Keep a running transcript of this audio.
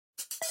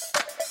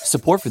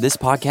Support for this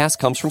podcast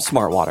comes from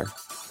Smartwater.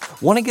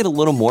 Want to get a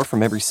little more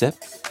from every sip?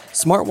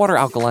 Smartwater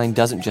Alkaline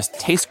doesn't just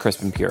taste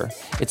crisp and pure,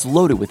 it's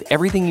loaded with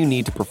everything you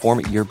need to perform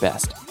at your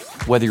best,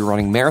 whether you're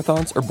running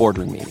marathons or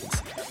boardroom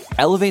meetings.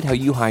 Elevate how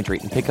you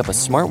hydrate and pick up a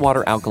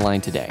Smartwater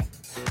Alkaline today.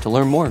 To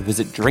learn more,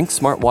 visit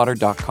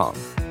drinksmartwater.com.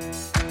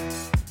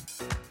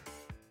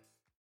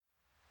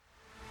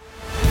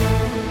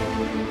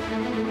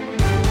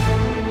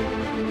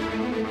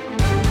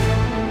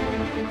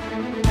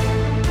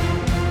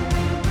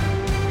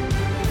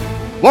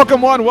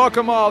 Welcome one,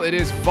 welcome all. It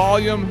is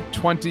volume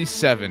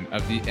 27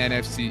 of the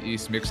NFC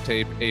East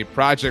Mixtape, a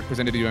project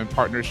presented to you in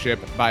partnership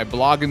by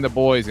Blogging the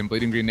Boys and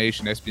Bleeding Green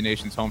Nation, SB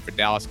Nation's home for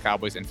Dallas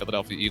Cowboys and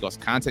Philadelphia Eagles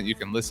content. You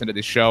can listen to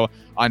the show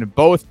on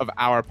both of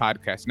our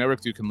podcast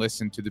networks. You can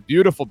listen to the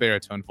beautiful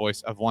baritone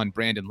voice of one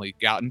Brandon Lee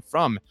Gowton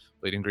from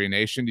Bleeding Green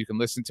Nation. You can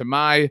listen to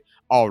my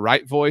all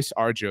right voice,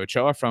 RJ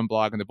Ochoa from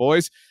Blogging the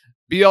Boys.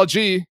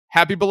 BLG,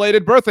 happy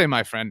belated birthday,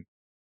 my friend.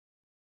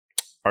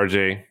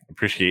 RJ,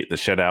 appreciate the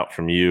shout out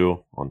from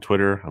you on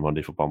Twitter on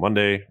Monday Football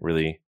Monday.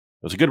 Really, it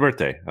was a good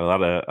birthday. A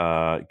lot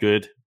of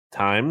good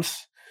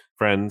times,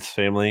 friends,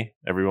 family,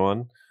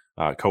 everyone,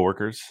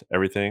 coworkers,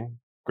 everything.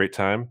 Great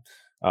time.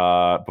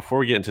 Before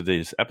we get into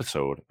today's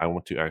episode, I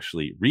want to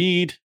actually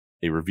read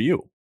a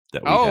review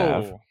that we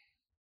have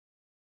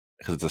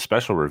because it's a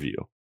special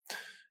review.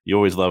 You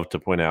always love to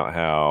point out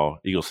how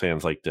Eagles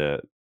fans like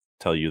to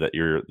tell you that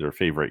you're their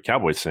favorite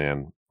Cowboys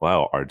fan.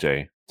 Wow,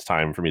 RJ. It's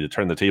time for me to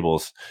turn the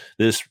tables.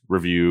 This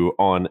review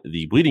on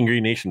the Bleeding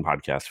Green Nation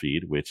podcast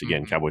feed, which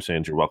again, Cowboys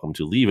fans, you're welcome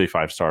to leave a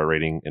 5-star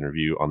rating and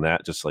review on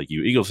that, just like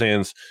you Eagles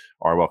fans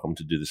are welcome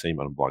to do the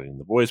same on Blogging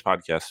the Boys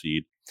podcast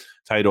feed.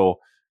 Title,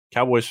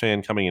 Cowboys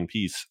fan coming in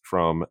peace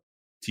from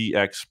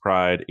TX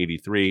Pride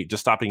 83,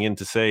 just stopping in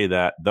to say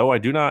that though I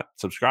do not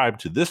subscribe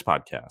to this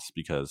podcast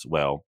because,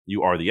 well,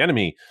 you are the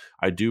enemy,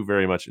 I do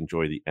very much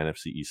enjoy the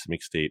NFC East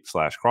Mixtape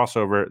 /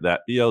 crossover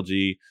that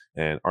BLG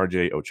and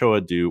RJ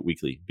Ochoa do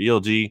weekly.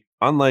 BLG,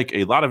 unlike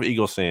a lot of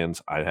Eagles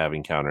fans I have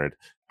encountered,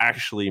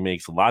 actually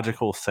makes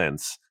logical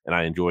sense, and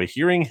I enjoy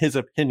hearing his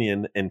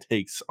opinion and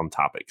takes on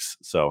topics.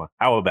 So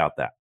how about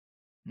that?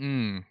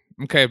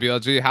 Okay,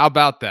 BLG, how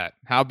about that?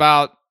 How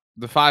about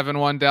the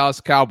 5-1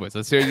 Dallas Cowboys?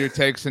 Let's hear your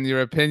takes and your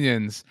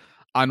opinions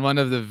on one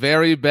of the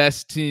very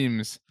best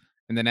teams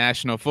in the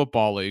National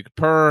Football League.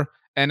 Per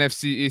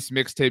NFC East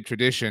Mixtape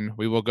tradition,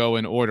 we will go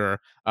in order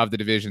of the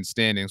division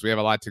standings. We have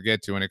a lot to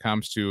get to when it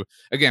comes to,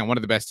 again, one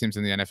of the best teams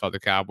in the NFL, the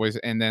Cowboys,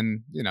 and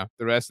then,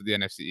 the rest of the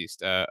NFC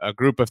East, a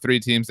group of three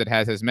teams that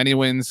has as many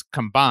wins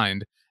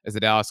combined as the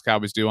Dallas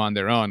Cowboys do on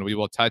their own. We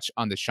will touch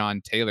on the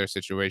Sean Taylor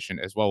situation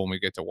as well when we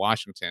get to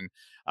Washington.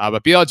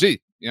 But BLG,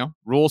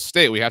 rules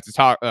state we have to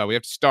talk. We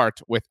have to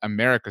start with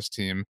America's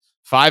team,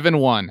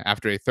 5-1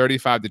 after a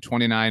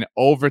 35-29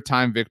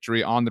 overtime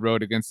victory on the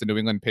road against the New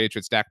England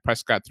Patriots. Dak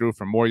Prescott threw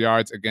for more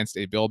yards against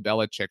a Bill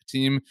Belichick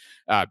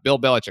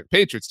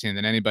Patriots team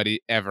than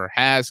anybody ever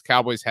has.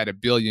 Cowboys had 1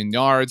 billion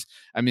yards.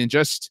 I mean,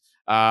 just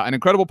an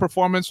incredible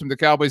performance from the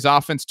Cowboys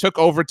offense. Took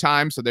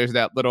overtime, so there's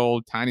that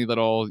tiny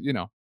little,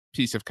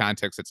 piece of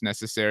context that's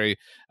necessary.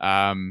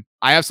 I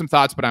have some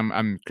thoughts, but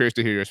I'm curious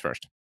to hear yours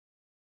first.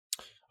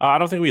 I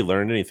don't think we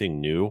learned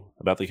anything new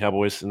about the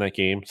Cowboys in that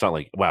game. It's not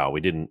like, wow, we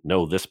didn't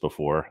know this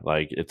before.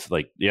 It's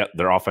like, yeah,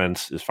 their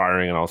offense is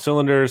firing on all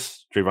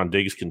cylinders. Trayvon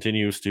Diggs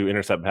continues to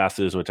intercept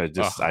passes, which I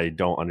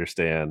don't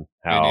understand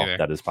how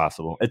that is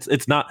possible.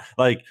 It's not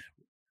like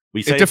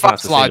we say it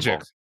defies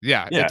logic.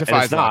 Yeah, it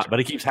defies it's not, logic. but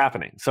it keeps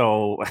happening.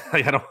 So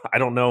I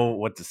don't know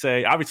what to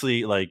say.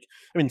 Obviously,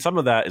 some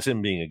of that is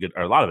him being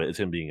a lot of it is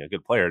him being a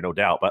good player, no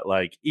doubt. But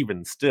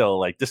even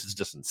still, this is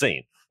just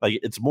insane.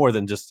 It's more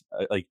than just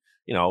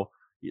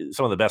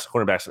some of the best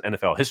cornerbacks in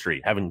NFL history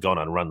haven't gone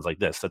on runs like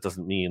this. That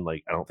doesn't mean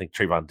I don't think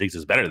Trayvon Diggs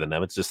is better than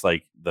them. It's just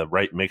the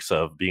right mix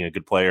of being a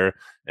good player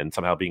and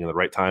somehow being in the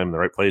right time, in the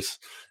right place.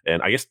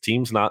 And I guess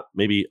teams not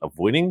maybe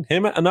avoiding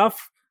him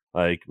enough.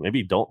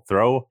 Maybe don't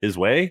throw his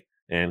way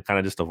and kind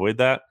of just avoid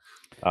that.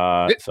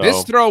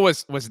 This throw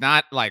was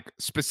not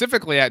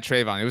specifically at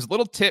Trayvon. It was a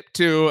little tip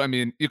too. I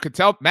mean, you could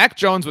tell Mac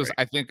Jones was,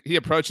 I think he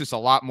approached this a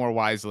lot more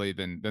wisely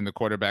than the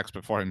quarterbacks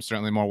before him.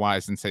 Certainly more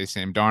wise than say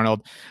Sam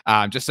Darnold.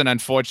 Just an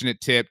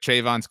unfortunate tip.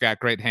 Trayvon's got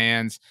great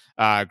hands,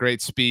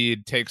 great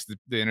speed, takes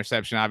the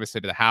interception obviously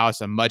to the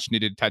house, a much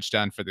needed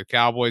touchdown for the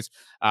Cowboys.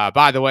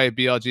 By the way,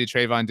 BLG,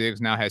 Trayvon Diggs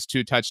now has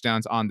 2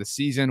 touchdowns on the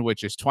season,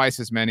 which is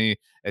twice as many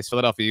as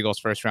Philadelphia Eagles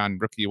first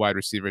round rookie wide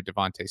receiver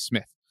Devontae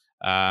Smith.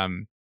 I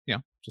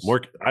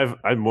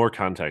have more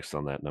context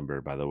on that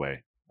number, by the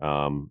way,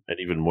 an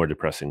even more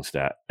depressing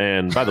stat.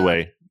 And by the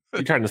way,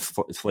 you're trying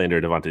to slander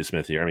Devontae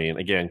Smith here. I mean,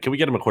 again, can we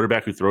get him a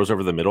quarterback who throws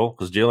over the middle?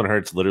 Because Jalen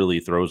Hurts literally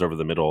throws over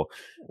the middle.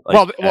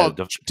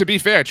 To be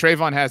fair,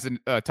 Trayvon has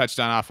a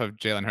touchdown off of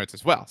Jalen Hurts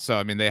as well. So,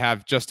 I mean, they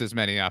have just as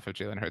many off of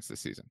Jalen Hurts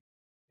this season.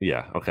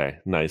 Yeah. Okay.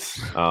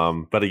 Nice.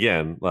 But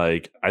again,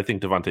 I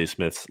think Devontae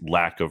Smith's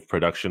lack of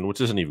production,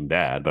 which isn't even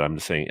bad, but I'm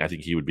just saying I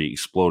think he would be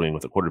exploding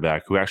with a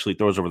quarterback who actually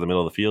throws over the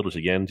middle of the field, which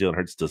again, Jalen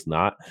Hurts does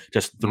not.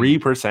 Just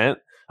 3%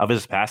 of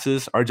his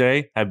passes,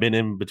 RJ, have been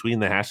in between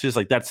the hashes.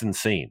 Like, that's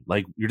insane.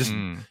 Like, you're just,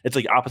 it's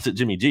like opposite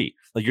Jimmy G.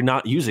 Like, you're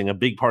not using a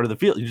big part of the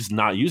field. You're just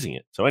not using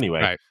it. So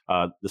anyway,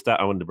 the stat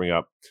I wanted to bring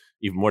up,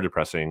 even more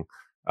depressing.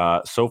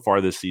 So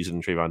far this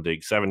season, Trayvon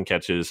Diggs, 7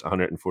 catches,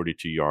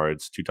 142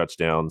 yards, 2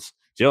 touchdowns.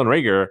 Jalen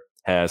Reagor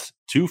has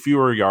 2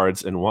 fewer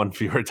yards and 1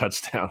 fewer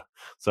touchdown.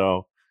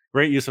 So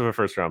great use of a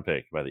first-round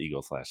pick by the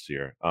Eagles last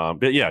year.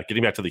 But yeah,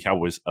 getting back to the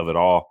Cowboys of it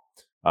all,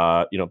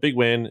 big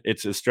win.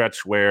 It's a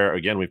stretch where,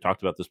 again, we've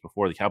talked about this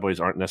before. The Cowboys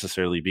aren't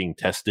necessarily being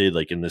tested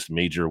like in this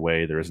major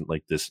way. There isn't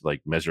like this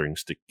like measuring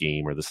stick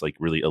game or this like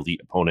really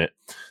elite opponent.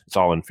 It's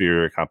all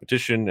inferior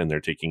competition, and they're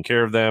taking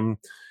care of them.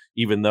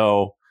 Even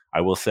though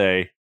I will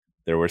say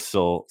there were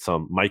still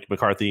some Mike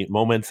McCarthy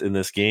moments in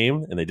this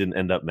game, and they didn't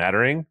end up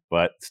mattering,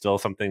 but still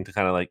something to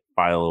kind of like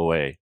file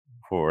away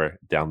for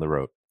down the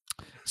road.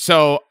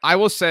 So I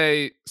will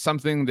say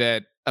something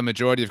that a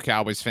majority of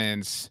Cowboys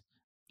fans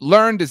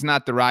learned is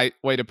not the right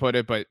way to put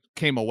it, but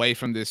came away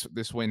from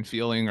this win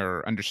feeling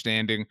or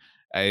understanding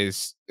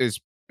is,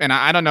 and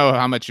I don't know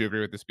how much you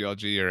agree with this,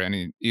 BLG, or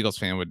any Eagles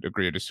fan would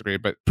agree or disagree,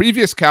 but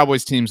previous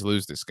Cowboys teams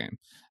lose this game.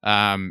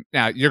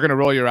 Now you're going to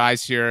roll your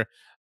eyes here.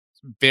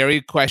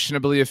 Very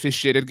questionably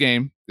officiated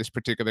game, this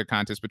particular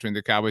contest between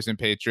the Cowboys and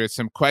Patriots.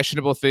 Some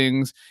questionable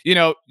things.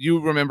 You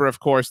remember, of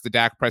course, the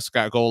Dak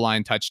Prescott goal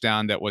line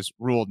touchdown that was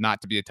ruled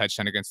not to be a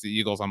touchdown against the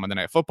Eagles on Monday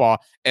Night Football.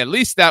 At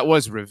least that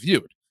was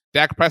reviewed.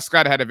 Dak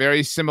Prescott had a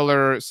very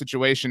similar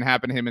situation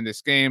happen to him in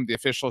this game. The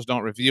officials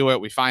don't review it.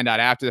 We find out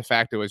after the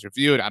fact it was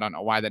reviewed. I don't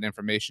know why that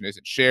information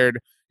isn't shared,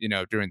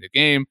 during the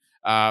game.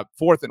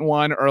 4th and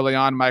 1 early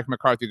on, Mike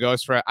McCarthy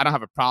goes for it. I don't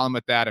have a problem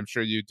with that. I'm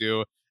sure you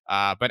do.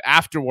 But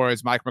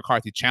afterwards, Mike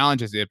McCarthy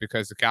challenges it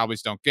because the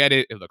Cowboys don't get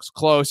it. It looks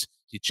close.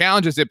 He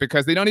challenges it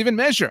because they don't even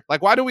measure.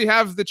 Like, why do we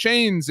have the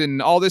chains and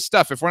all this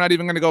stuff if we're not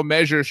even going to go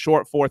measure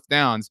short 4th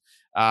downs?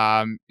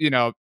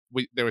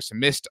 There was some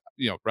missed,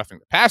 roughing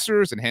the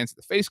passers and hands to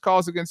the face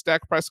calls against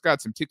Dak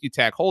Prescott, some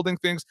ticky-tack holding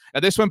things. Now,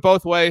 this went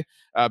both ways.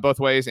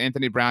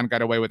 Anthony Brown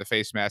got away with a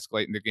face mask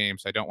late in the game,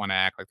 so I don't want to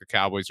act like the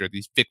Cowboys are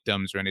these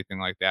victims or anything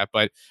like that.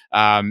 But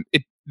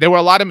there were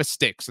a lot of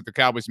mistakes that the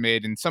Cowboys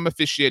made and some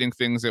officiating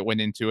things that went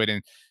into it.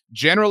 And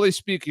generally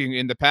speaking,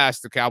 in the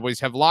past, the Cowboys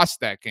have lost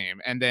that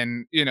game. And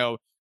then,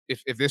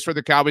 if this were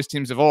the Cowboys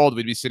teams of old,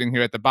 we'd be sitting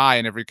here at the bye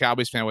and every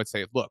Cowboys fan would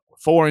say, look,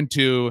 we're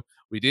 4-2.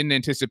 We didn't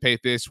anticipate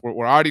this.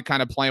 We're already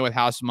kind of playing with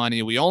house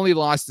money. We only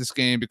lost this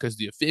game because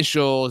the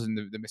officials and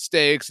the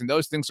mistakes and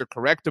those things are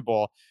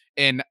correctable.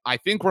 And I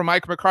think where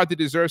Mike McCarthy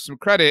deserves some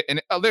credit,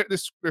 and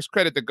there's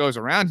credit that goes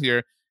around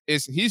here,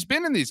 is he's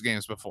been in these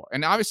games before.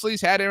 And obviously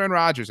he's had Aaron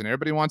Rodgers, and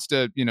everybody wants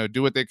to,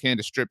 do what they can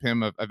to strip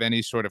him of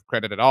any sort of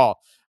credit at all.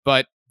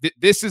 But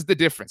this is the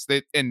difference.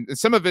 And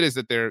some of it is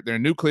that their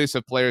nucleus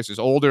of players is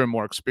older and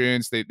more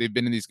experienced. They've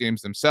been in these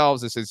games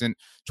themselves. This isn't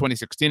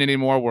 2016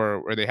 anymore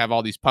where they have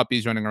all these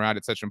puppies running around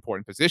at such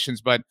important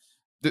positions. But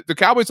the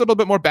Cowboys a little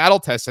bit more battle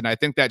tested. And I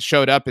think that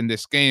showed up in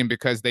this game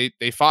because they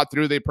fought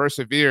through, they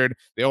persevered,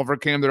 they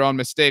overcame their own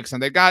mistakes,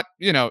 and they got,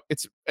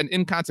 it's an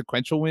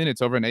inconsequential win.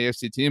 It's over an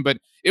AFC team, but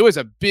it was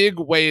a big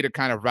way to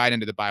kind of ride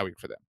into the bye week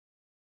for them.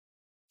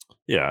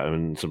 Yeah, I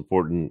mean, it's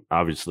important.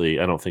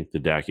 Obviously, I don't think the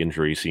Dak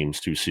injury seems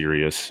too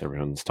serious.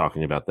 Everyone's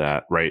talking about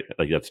that, right?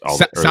 Like, that's all.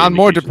 Sound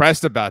more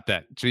depressed about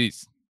that.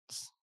 Jeez.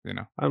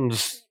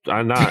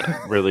 I'm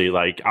not really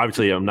like,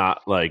 obviously I'm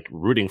not like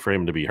rooting for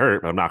him to be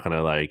hurt, but I'm not going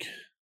to like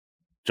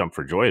jump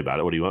for joy about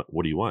it.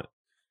 What do you want?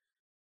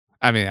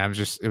 I mean,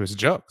 it was a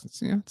joke.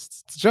 It's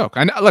a joke.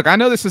 I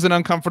know this is an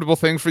uncomfortable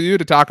thing for you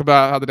to talk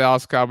about how the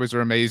Dallas Cowboys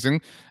are amazing,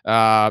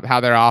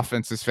 how their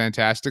offense is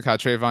fantastic, how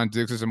Trayvon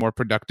Diggs is a more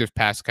productive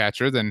pass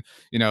catcher than,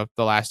 the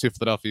last 2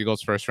 Philadelphia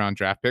Eagles first round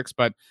draft picks.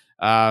 But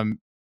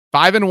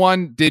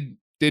 5-1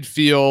 did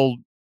feel,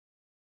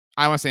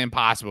 I want to say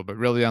impossible, but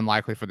really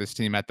unlikely for this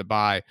team at the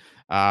bye.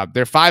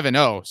 They're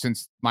 5-0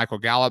 since Michael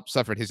Gallup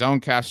suffered his own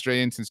calf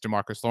strain, since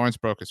DeMarcus Lawrence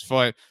broke his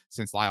foot,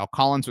 since Lyle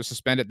Collins was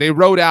suspended. They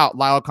rode out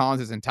Lyle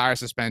Collins' entire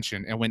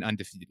suspension and went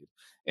undefeated.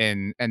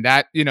 And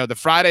that, the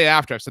Friday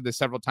after, I've said this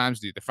several times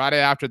to you, the Friday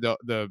after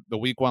the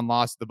week 1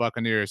 loss to the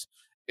Buccaneers,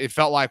 it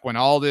felt like when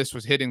all this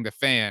was hitting the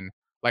fan,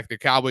 like the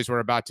Cowboys were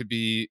about to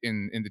be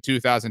in the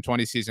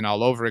 2020 season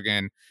all over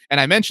again. And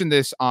I mentioned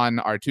this on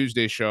our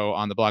Tuesday show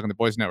on the Blog and the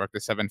Boys Network,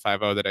 the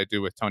 750 that I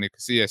do with Tony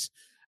Casillas.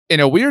 In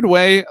a weird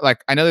way,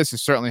 like, I know this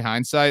is certainly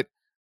hindsight.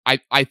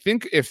 I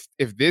think if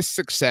this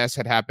success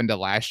had happened to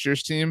last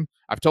year's team,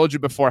 I've told you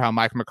before how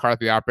Mike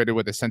McCarthy operated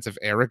with a sense of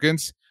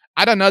arrogance.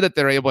 I don't know that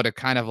they're able to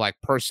kind of like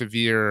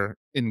persevere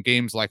in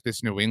games like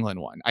this New England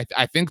one.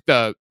 I think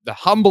the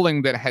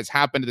humbling that has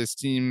happened to this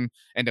team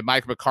and to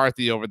Mike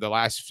McCarthy over the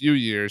last few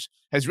years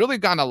has really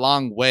gone a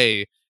long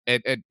way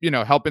at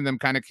helping them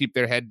kind of keep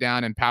their head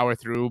down and power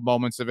through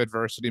moments of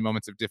adversity,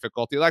 moments of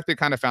difficulty, like they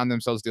kind of found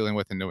themselves dealing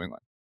with in New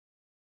England.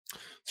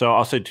 So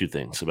I'll say 2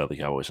 things about the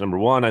Cowboys. Number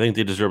one, I think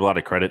they deserve a lot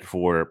of credit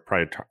for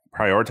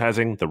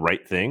prioritizing the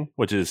right thing,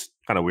 which is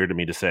kind of weird to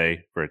me to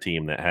say for a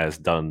team that has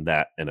done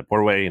that in a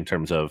poor way in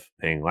terms of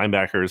paying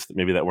linebackers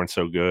maybe that weren't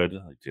so good,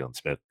 like Jalen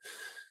Smith,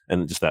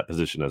 and just that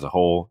position as a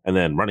whole, and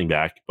then running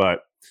back.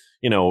 But,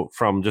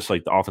 from just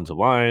like the offensive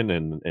line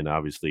and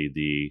obviously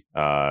the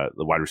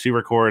wide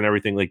receiver core and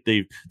everything, like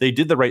they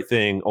did the right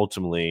thing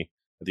ultimately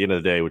at the end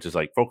of the day, which is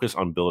like focus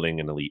on building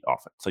an elite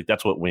offense. Like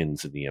that's what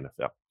wins in the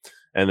NFL.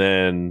 And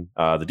then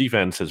the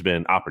defense has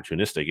been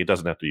opportunistic. It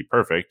doesn't have to be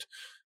perfect,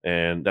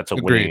 and that's a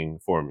Agreed. winning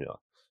formula.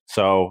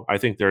 So I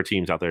think there are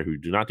teams out there who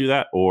do not do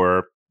that,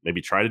 or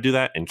maybe try to do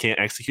that and can't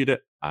execute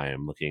it. I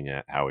am looking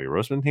at Howie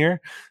Roseman here,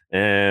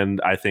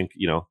 and I think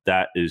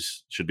that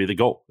should be the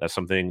goal. That's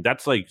something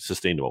that's like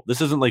sustainable.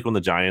 This isn't like when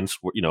the Giants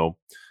were,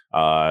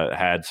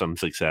 had some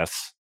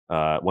success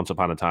once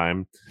upon a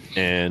time,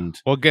 and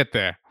we'll get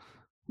there.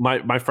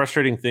 My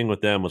frustrating thing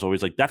with them was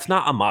always like, that's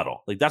not a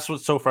model. Like that's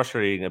what's so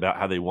frustrating about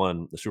how they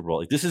won the Super Bowl.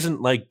 Like this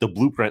isn't like the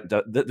blueprint.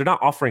 They're not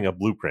offering a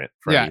blueprint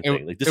for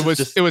anything. Like this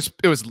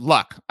it was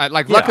luck.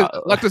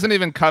 Luck doesn't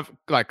even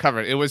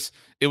cover it.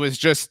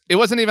 It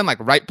wasn't even like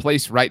right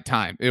place, right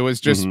time. It was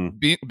just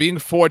being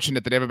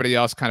fortunate that everybody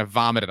else kind of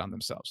vomited on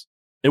themselves.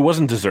 It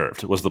wasn't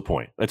deserved was the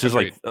point. It's just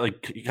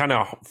like kind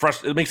of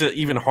frustrating. It makes it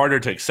even harder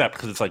to accept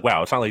because it's like,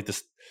 wow, it's not like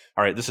this.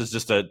 All right, this is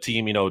just a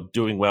team,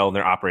 doing well and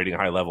they're operating at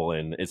a high level,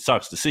 and it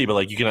sucks to see. But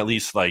like, you can at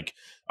least like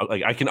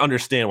I can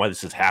understand why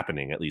this is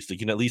happening. At least you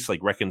can at least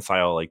like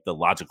reconcile like the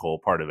logical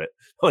part of it.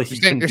 Like, you're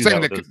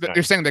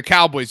saying the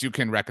Cowboys you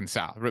can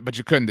reconcile, but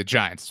you couldn't the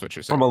Giants. Is what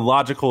you're saying from a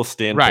logical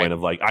standpoint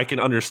of like I can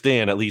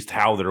understand at least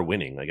how they're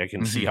winning. Like I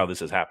can see how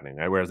this is happening.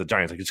 Right? Whereas the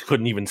Giants, I just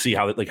couldn't even see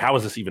how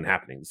is this even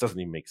happening? This doesn't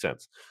even make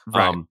sense.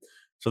 Right.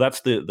 So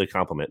that's the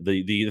compliment.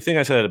 The thing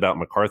I said about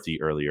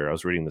McCarthy earlier, I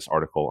was reading this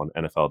article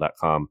on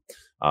NFL.com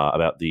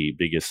about the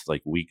biggest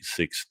like week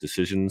 6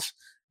 decisions.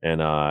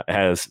 And it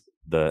has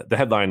the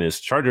headline is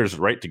Chargers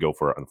right to go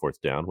for it on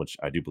 4th down, which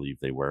I do believe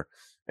they were.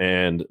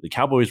 And the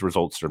Cowboys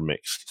results are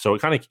mixed. So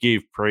it kind of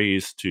gave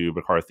praise to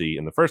McCarthy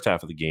in the first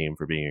half of the game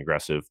for being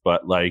aggressive.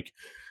 But like,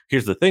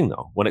 here's the thing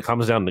though, when it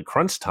comes down to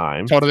crunch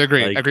time. Totally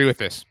agree. I agree with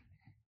this.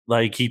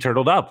 Like he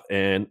turtled up,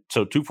 and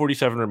so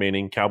 2:47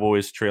 remaining.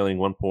 Cowboys trailing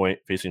 1 point,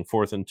 facing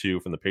 4th and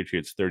 2 from the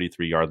Patriots'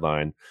 33-yard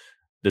line.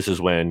 This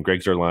is when Greg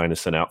Zuerlein is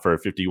sent out for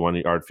a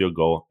 51-yard field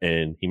goal,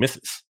 and he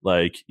misses.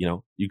 Like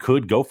you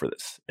could go for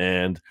this,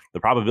 and the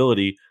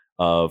probability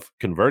of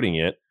converting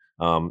it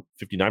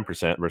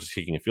 59% versus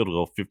kicking a field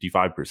goal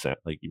 55%.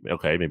 Like,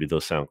 okay, maybe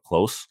those sound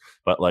close,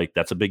 but like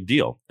that's a big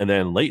deal. And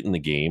then late in the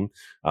game,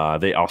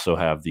 they also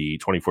have the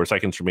 24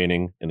 seconds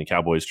remaining and the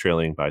Cowboys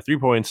trailing by 3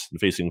 points and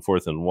facing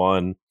 4th and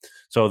 1.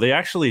 So they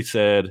actually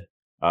said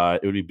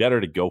it would be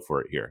better to go for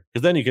it here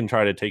because then you can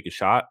try to take a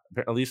shot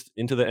at least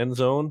into the end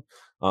zone.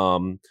 I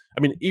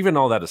mean, even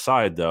all that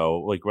aside though,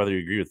 like whether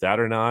you agree with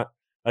that or not,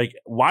 like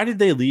why did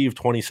they leave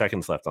 20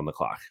 seconds left on the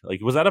clock?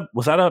 Like was that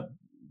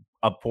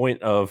a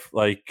point of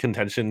like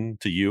contention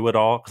to you at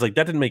all? Because like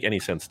that didn't make any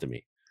sense to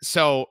me.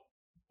 So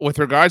with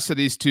regards to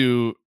these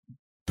two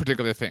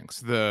particular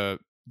things, the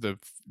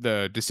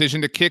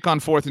decision to kick on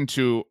 4th and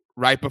 2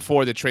 right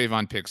before the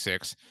Trayvon pick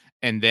 6,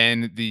 and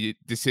then the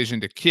decision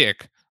to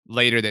kick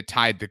later that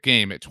tied the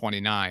game at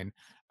 29.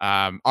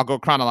 I'll go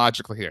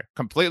chronologically here.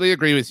 Completely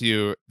agree with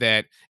you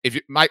that if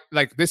you might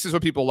like, this is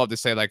what people love to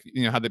say, like,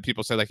 how the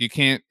people say, like, you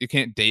can't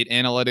date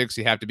analytics.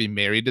 You have to be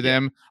married to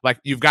them. Like,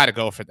 you've got to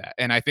go for that.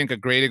 And I think a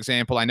great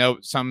example, I know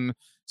some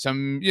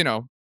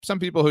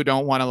people who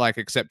don't want to like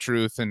accept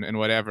truth and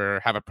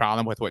whatever have a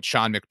problem with what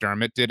Sean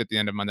McDermott did at the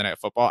end of Monday Night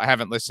Football. I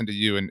haven't listened to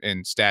you and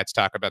Stats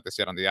talk about this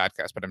yet on the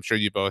Oddcast, but I'm sure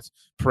you both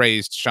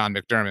praised Sean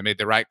McDermott, made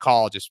the right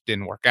call, just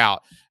didn't work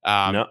out.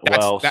 No,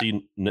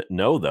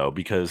 though,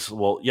 because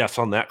yes,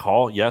 on that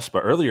call, yes,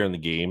 but earlier in the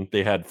game,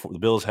 the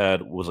Bills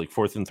was like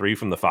 4th and 3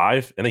 from the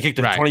 5, and they kicked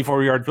a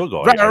 24-yard field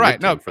goal. Right.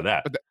 No, for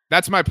that. But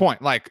that's my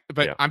point. Like,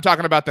 I'm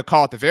talking about the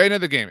call at the very end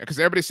of the game because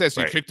everybody says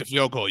you kick the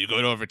field goal, you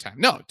go to overtime.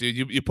 No, dude,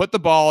 you put the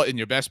ball in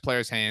your best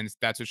player's hands.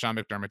 That's what Sean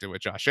McDermott did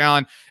with Josh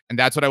Allen, and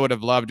that's what I would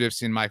have loved to have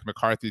seen Mike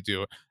McCarthy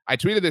do. I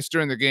tweeted this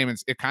during the game,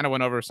 and it kind of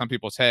went over some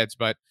people's heads,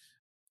 but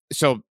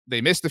so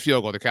they missed the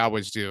field goal, the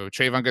Cowboys do.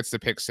 Trayvon gets the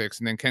pick 6,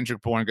 and then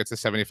Kendrick Bourne gets a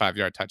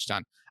 75-yard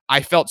touchdown.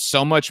 I felt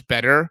so much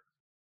better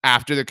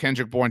after the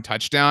Kendrick Bourne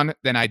touchdown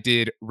than I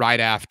did right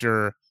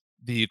after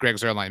the Greg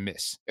Zuerlein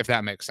miss, if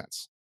that makes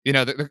sense.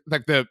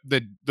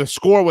 The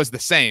score was the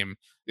same,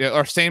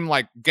 or same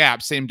like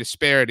gap, same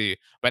disparity.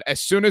 But as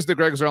soon as the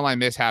Greg Zuerlein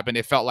miss happened,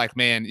 it felt like,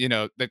 man,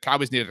 the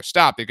Cowboys needed to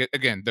stop.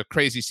 Again, the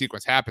crazy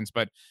sequence happens,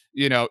 but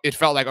it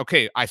felt like,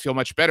 okay, I feel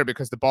much better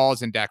because the ball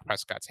is in Dak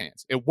Prescott's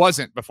hands. It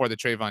wasn't before the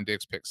Trayvon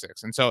Diggs pick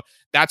 6. And so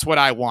that's what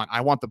I want.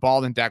 I want the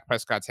ball in Dak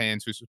Prescott's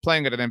hands, who's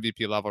playing at an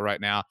MVP level right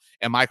now.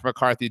 And Mike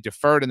McCarthy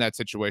deferred in that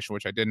situation,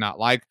 which I did not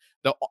like.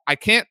 I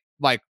can't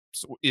like,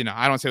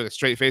 I don't say with a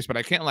straight face, but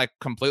I can't like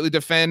completely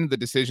defend the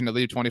decision to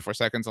leave 24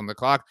 seconds on the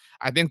clock.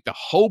 I think the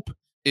hope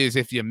is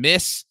if you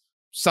miss,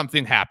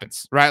 something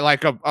happens, right?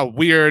 Like a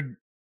weird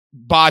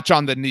botch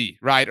on the knee,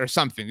 right? Or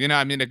something,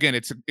 I mean, again,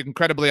 it's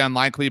incredibly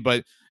unlikely,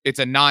 but it's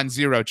a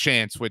non-zero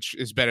chance, which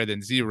is better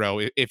than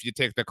 0 if you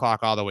take the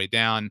clock all the way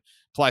down.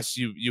 Plus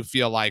you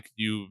feel like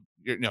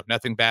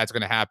nothing bad's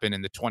going to happen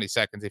in the 20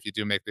 seconds if you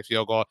do make the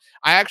field goal.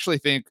 I actually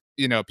think,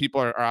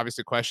 people are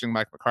obviously questioning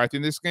Mike McCarthy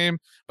in this game,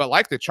 but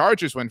like the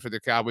Chargers win for the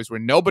Cowboys, where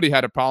nobody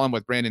had a problem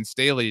with Brandon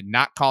Staley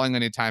not calling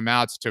any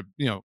timeouts to,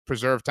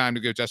 preserve time to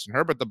give Justin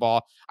Herbert the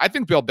ball. I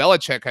think Bill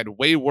Belichick had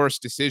way worse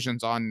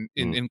decisions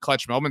in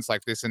clutch moments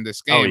like this in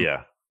this game. Oh,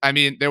 yeah. I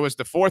mean, there was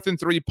the 4th and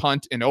 3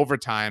 punt in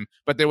overtime,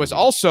 but there was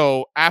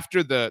also,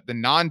 after the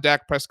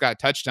non-Dak Prescott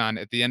touchdown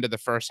at the end of the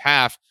first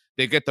half,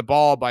 they get the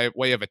ball by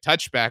way of a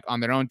touchback on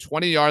their own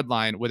 20-yard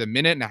line with a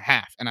minute and a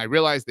half. And I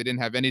realized they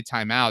didn't have any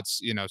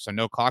timeouts, so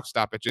no clock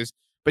stoppages,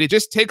 but he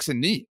just takes a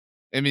knee.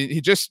 I mean,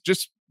 he just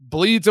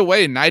bleeds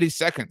away in 90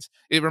 seconds.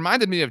 It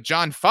reminded me of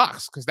John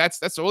Fox, because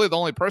that's really the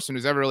only person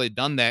who's ever really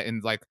done that in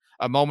like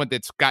a moment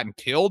that's gotten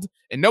killed.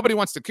 And nobody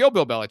wants to kill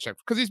Bill Belichick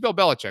because he's Bill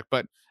Belichick.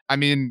 But I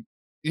mean,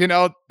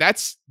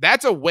 that's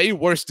a way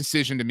worse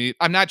decision to me.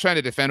 I'm not trying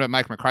to defend what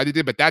Mike McCarthy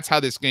did, but that's how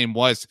this game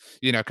was,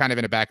 kind of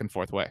in a back and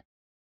forth way.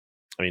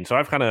 I mean, so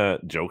I've kind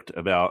of joked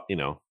about,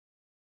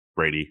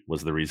 Brady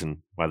was the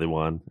reason why they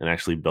won, and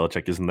actually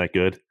Belichick isn't that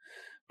good.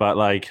 But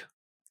like,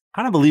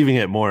 kind of believing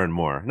it more and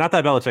more. Not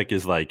that Belichick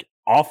is like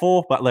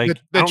awful, but like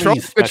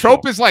the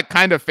trope is like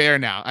kind of fair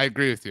now. I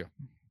agree with you.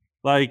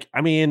 Like,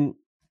 I mean,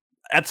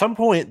 at some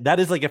point that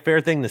is like a fair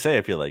thing to say,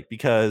 I feel like,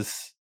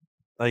 because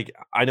like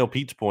I know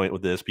Pete's point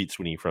with this, Pete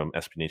Sweeney from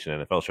SB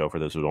Nation NFL show, for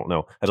those who don't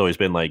know, has always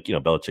been like,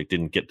 Belichick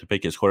didn't get to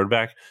pick his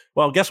quarterback.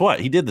 Well, guess what?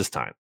 He did this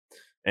time.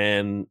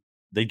 And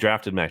they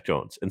drafted Mac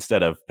Jones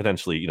instead of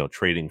potentially,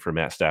 trading for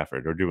Matt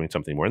Stafford or doing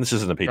something more. And this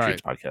isn't a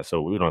Patriots podcast,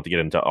 so we don't have to get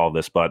into all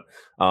this. But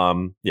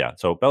yeah,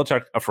 so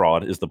Belichick, a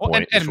fraud is the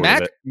point. And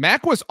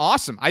Mac was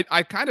awesome.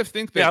 I kind of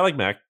think that. Yeah, I like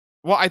Mac.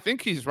 Well, I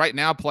think he's right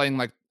now playing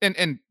like,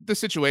 and the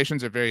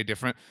situations are very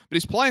different, but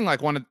he's playing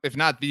like one of, if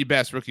not the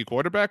best rookie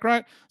quarterback,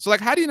 right? So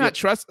like, how do you not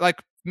trust,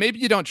 like maybe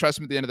you don't trust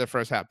him at the end of the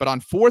first half, but on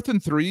 4th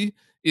and 3,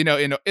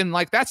 and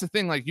like, that's the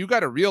thing, like you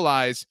got to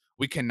realize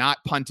we cannot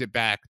punt it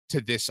back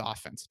to this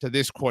offense, to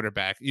this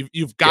quarterback.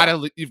 You've got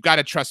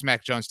to trust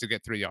Mac Jones to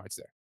get 3 yards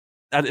there.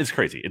 That is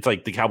crazy. It's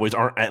like the Cowboys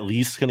aren't at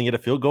least going to get a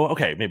field goal.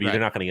 Okay, maybe they're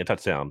not going to get a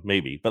touchdown,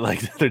 maybe, but like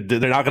they're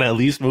not going to at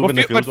least move in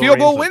the field goal. But field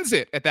goal wins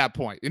it at that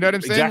point. You know what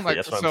I'm saying? Exactly. Like,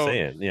 that's what I'm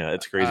saying. Yeah,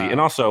 it's crazy.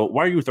 And also,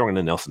 why are you throwing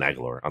to Nelson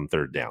Aguilar on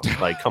 3rd down?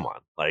 Like, come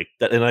on, like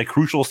that in a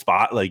crucial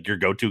spot. Like your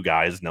go-to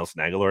guy is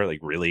Nelson Aguilar. Like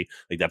really,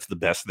 like that's the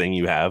best thing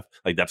you have.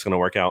 Like that's going to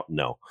work out?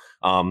 No.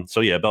 So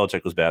yeah,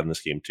 Belichick was bad in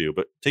this game too.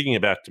 But taking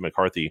it back to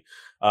McCarthy,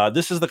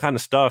 this is the kind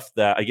of stuff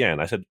that,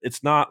 again, I said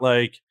it's not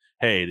like,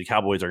 hey, the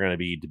Cowboys are going to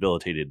be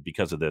debilitated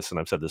because of this. And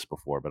I've said this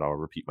before, but I'll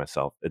repeat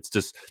myself. It's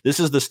just, this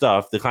is the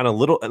stuff, the kind of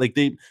little, like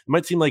they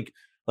might seem like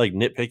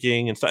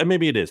nitpicking and stuff. And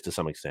maybe it is to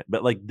some extent,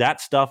 but like that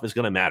stuff is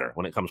going to matter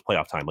when it comes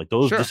playoff time. Like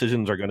those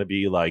decisions are going to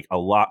be like a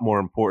lot more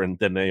important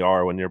than they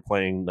are when you're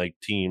playing like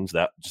teams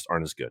that just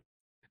aren't as good.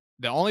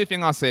 The only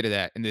thing I'll say to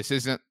that, and this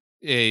isn't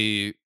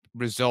a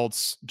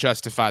results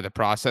justify the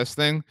process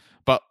thing,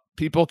 but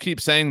people keep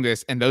saying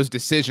this and those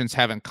decisions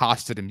haven't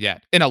costed him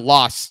yet in a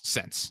loss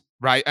sense.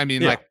 Right. I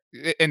mean,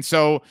 and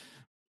so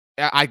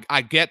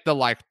I get the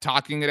like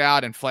talking it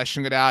out and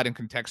fleshing it out and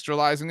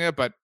contextualizing it.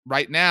 But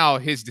right now,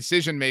 his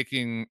decision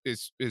making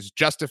is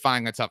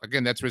justifying itself.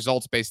 Again, that's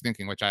results based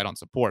thinking, which I don't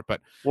support. But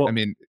I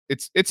mean,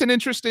 it's an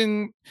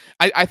interesting.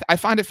 I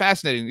find it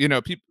fascinating.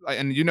 People,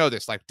 and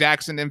this, like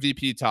Daxon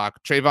MVP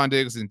talk, Trayvon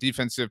Diggs and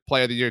Defensive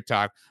Player of the Year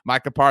talk,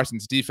 Micah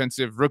Parsons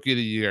Defensive Rookie of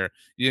the Year.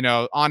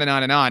 On and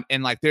on and on.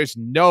 And like, there's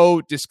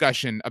no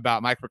discussion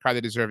about Mike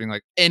McCarthy deserving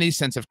like any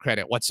sense of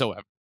credit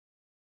whatsoever.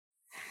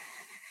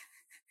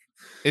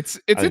 It's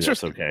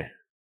interesting. Okay.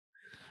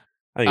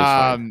 I think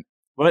it's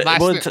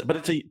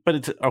fine. But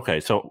it's okay.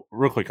 So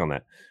real quick on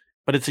that,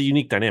 but it's a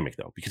unique dynamic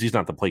though, because he's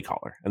not the play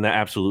caller, and that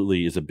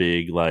absolutely is a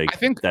big like. I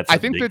think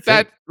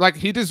that like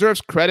he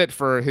deserves credit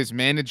for his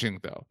managing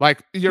though.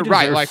 Like you're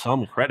right, like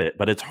some credit,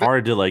 but it's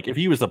hard to like if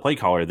he was the play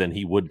caller, then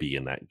he would be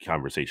in that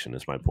conversation.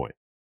 Is my point.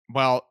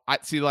 Well, I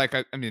see. Like,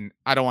 I mean,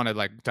 I don't want to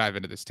like dive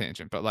into this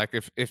tangent, but like,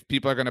 if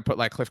people are going to put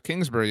like Cliff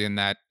Kingsbury in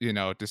that,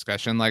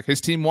 discussion, like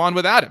his team won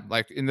without him,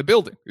 like in the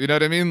building. You know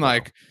what I mean?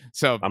 Like,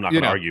 so I'm not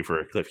going to argue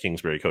for Cliff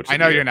Kingsbury coach. I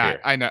know you're not.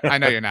 I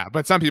know you're not.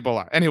 But some people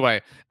are.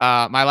 Anyway,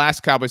 my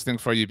last Cowboys thing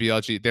for you,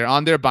 BLG. They're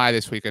on their bye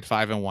this week at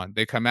 5-1.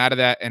 They come out of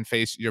that and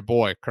face your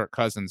boy Kirk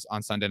Cousins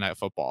on Sunday Night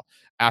Football.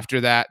 After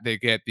that, they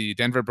get the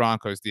Denver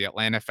Broncos, the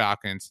Atlanta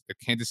Falcons, the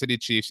Kansas City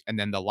Chiefs, and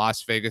then the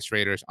Las Vegas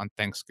Raiders on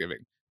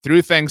Thanksgiving.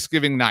 Through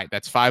Thanksgiving night,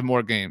 that's 5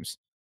 more games.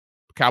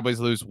 Cowboys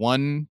lose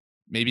 1,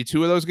 maybe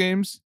 2 of those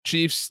games.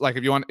 Chiefs, like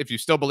if you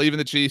still believe in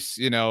the Chiefs,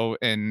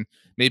 and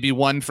maybe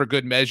 1 for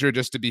good measure,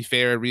 just to be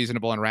fair,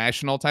 reasonable, and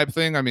rational type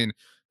thing. I mean,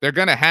 they're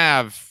gonna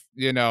have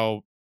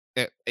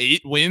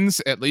 8 wins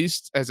at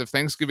least as of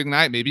Thanksgiving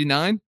night, maybe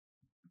 9.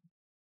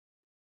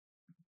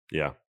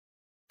 Yeah,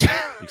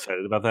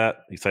 excited about that.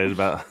 Excited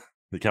about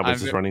the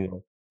Cowboys is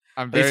running.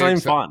 I'm It's very not even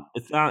excited. fun.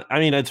 It's not. I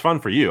mean, it's fun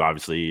for you,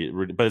 obviously,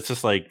 but it's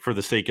just like for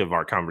the sake of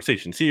our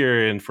conversations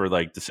here, and for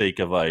like the sake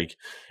of like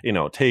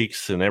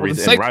takes and Well,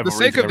 everything, and the rivalries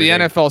sake and of the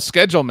everything. NFL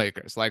schedule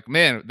makers, like,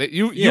 man,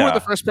 you were the Yeah,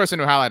 first person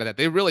who highlighted that.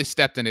 They really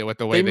stepped in it with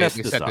the way they they messed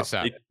this set up. this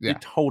up. They Yeah,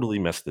 totally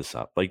messed this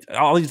up. Like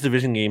all these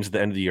division games at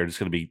the end of the year are just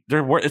going to be.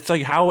 It's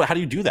like how do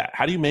you do that?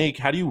 How do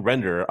you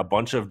render a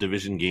bunch of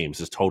division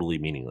games as totally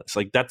meaningless?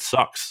 Like that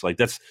sucks. Like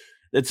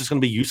it's just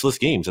going to be useless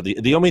games.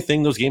 The only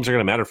thing those games are going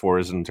to matter for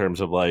is in terms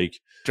of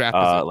draft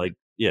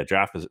position.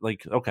 draft is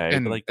like okay, but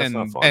and like that's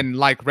not and fun. and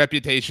like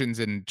reputations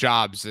and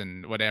jobs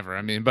and whatever.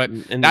 I mean, but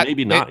And that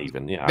maybe not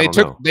even. Yeah, I they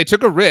don't know.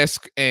 took a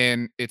risk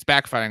and it's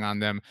backfiring on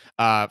them.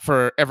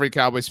 For every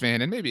Cowboys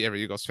fan and maybe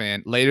every Eagles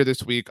fan, later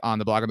this week on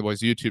the Blog of the Boys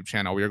YouTube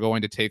channel, we are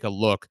going to take a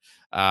look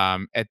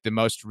at the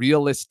most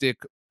realistic,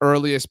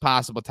 earliest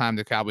possible time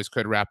the Cowboys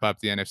could wrap up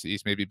the NFC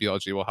East. Maybe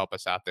BLG will help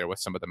us out there with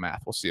some of the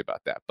math. We'll see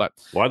about that. But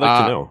Well, I'd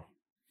like to know.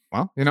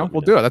 well, Let me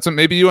we'll know. do it. That's what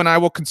maybe you and I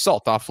will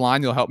consult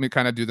offline. You'll help me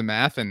kind of do the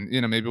math, and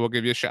maybe we'll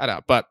give you a shout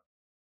out. But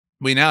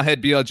we now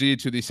head BLG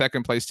to the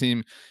second place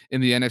team in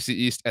the NFC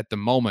East at the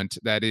moment.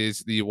 That is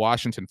the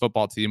Washington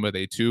football team with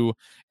a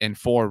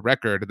 2-4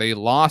 record. They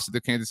lost to the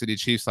Kansas City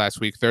Chiefs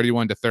last week,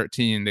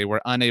 31-13. They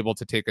were unable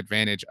to take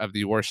advantage of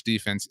the worst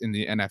defense in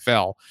the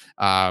NFL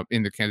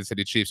in the Kansas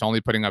City Chiefs,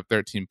 only putting up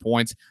 13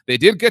 points. They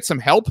did get some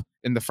help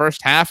in the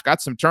first half, got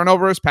some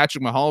turnovers.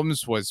 Patrick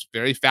Mahomes was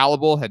very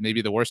fallible, had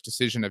maybe the worst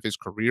decision of his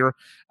career,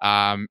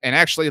 and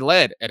actually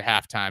led at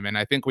halftime. And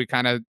I think we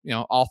kind of,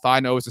 all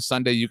thought, no, it was a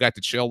Sunday. You got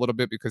to chill a little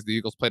bit because the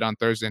Eagles played on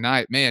Thursday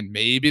night. Man,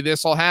 maybe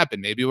this will happen.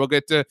 Maybe we'll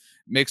get to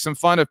make some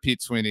fun of Pete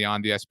Sweeney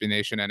on the SB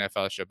Nation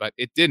NFL show, but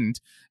it didn't.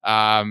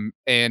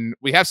 And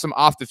we have some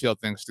off the field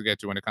things to get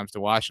to when it comes to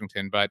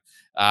Washington, but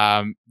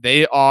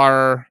they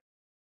are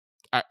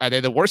they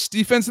the worst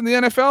defense in the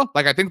NFL?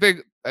 Like, I think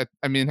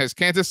has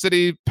Kansas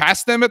City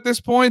passed them at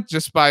this point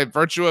just by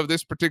virtue of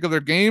this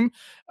particular game?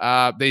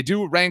 They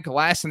do rank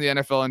last in the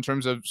NFL in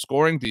terms of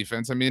scoring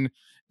defense. I mean,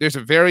 there's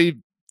a very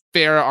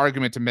fair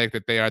argument to make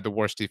that they are the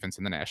worst defense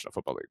in the National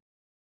Football League.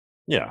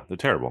 Yeah, they're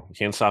terrible. You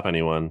can't stop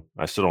anyone.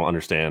 I still don't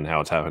understand how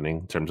it's happening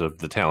in terms of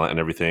the talent and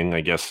everything.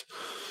 I guess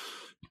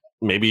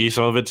maybe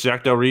some of it's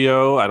Jack Del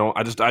Rio. I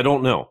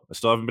don't know. I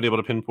still haven't been able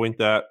to pinpoint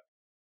that.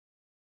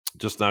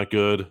 Just not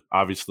good.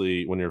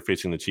 Obviously, when you're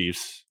facing the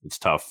Chiefs, it's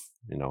tough.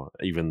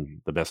 Even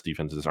the best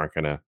defenses aren't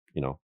going to,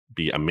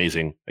 be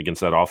amazing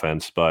against that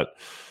offense. But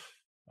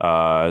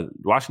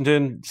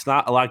Washington, it's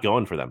not a lot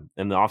going for them.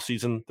 In the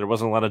offseason, there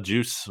wasn't a lot of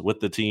juice with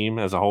the team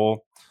as a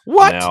whole.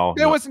 What?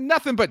 There was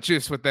nothing but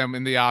juice with them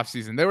in the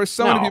offseason. There were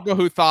so many people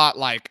who thought,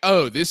 like,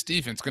 oh, this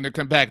defense going to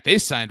come back. They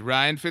signed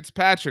Ryan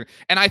Fitzpatrick.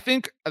 And I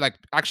think, like,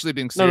 actually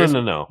being serious.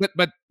 No.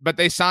 But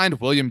they signed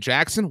William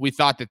Jackson. We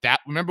thought that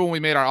remember when we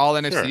made our all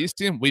NFC East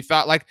team? We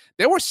thought, like,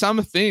 there were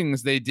some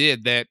things they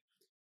did that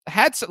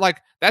had,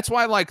 like, that's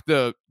why, like,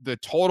 the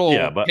total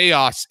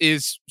chaos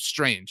is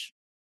strange.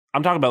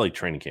 I'm talking about, like,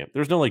 training camp.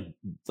 There's no, like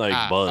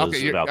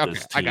buzz about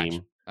this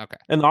team. Okay.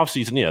 In the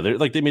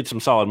offseason, they made some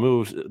solid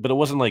moves, but it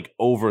wasn't like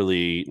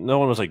overly. No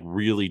one was like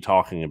really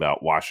talking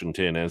about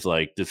Washington as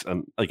like this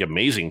like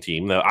amazing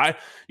team. Though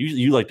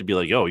you like to be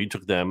like, oh, you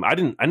took them.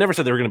 I never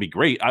said they were going to be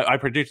great. I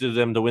predicted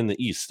them to win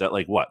the East at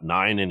like what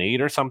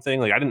 9-8 or something.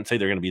 Like I didn't say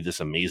they're going to be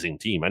this amazing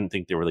team. I didn't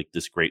think they were like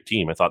this great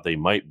team. I thought they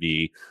might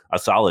be a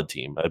solid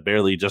team, a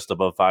barely just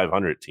above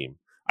 500 team.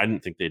 I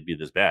didn't think they'd be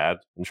this bad,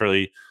 and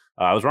surely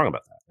I was wrong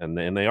about that.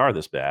 And they are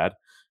this bad.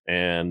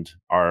 And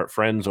our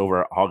friends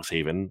over at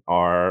Hogshaven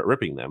are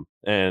ripping them.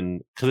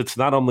 And because it's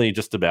not only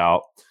just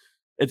about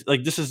it's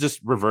like this is just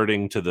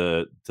reverting to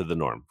the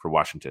norm for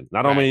Washington.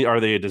 Not only are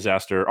they a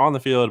disaster on the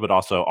field, but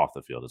also off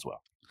the field as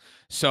well.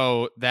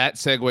 So that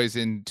segues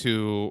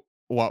into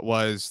what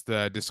was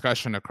the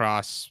discussion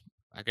across,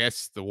 I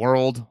guess, the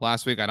world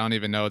last week. I don't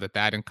even know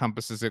that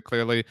encompasses it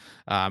clearly.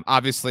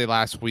 Obviously,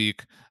 last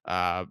week,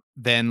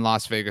 then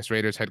Las Vegas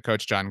Raiders head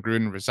coach John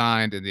Gruden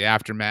resigned in the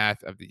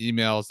aftermath of the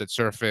emails that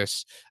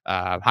surfaced,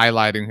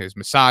 highlighting his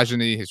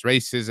misogyny, his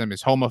racism,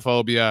 his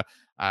homophobia.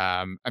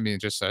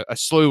 Just a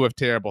slew of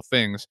terrible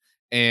things.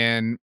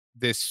 And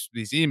these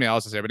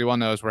emails, as everyone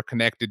knows, were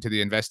connected to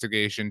the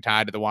investigation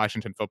tied to the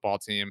Washington football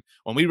team.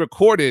 When we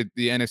recorded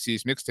the NFC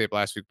East Mixtape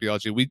last week,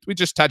 BLG, we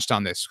just touched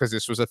on this because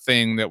this was a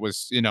thing that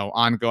was,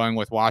 ongoing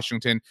with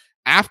Washington.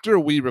 After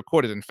we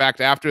recorded, in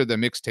fact, after the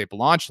mixtape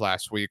launch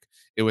last week,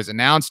 it was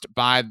announced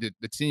by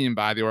the team,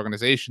 by the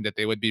organization, that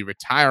they would be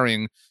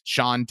retiring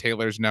Sean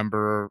Taylor's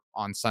number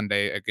on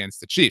Sunday against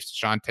the Chiefs.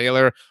 Sean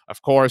Taylor,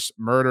 of course,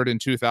 murdered in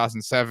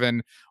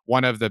 2007,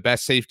 one of the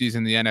best safeties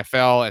in the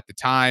NFL at the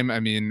time. I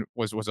mean,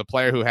 was a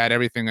player who had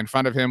everything in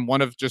front of him,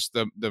 one of just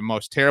the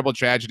most terrible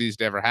tragedies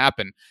to ever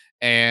happen.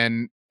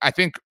 And I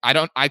think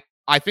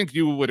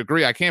you would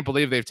agree. I can't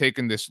believe they've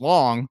taken this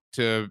long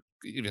to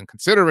even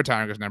consider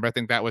retiring his number. I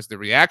think that was the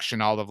reaction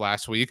all of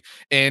last week.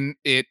 And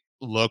it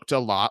looked a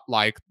lot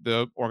like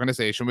the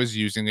organization was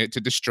using it to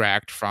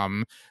distract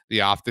from the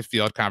off the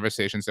field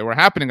conversations that were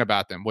happening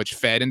about them, which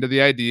fed into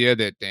the idea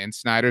that Dan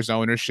Snyder's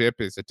ownership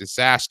is a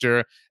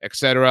disaster,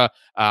 etc.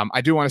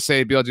 I do want to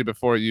say, BLG,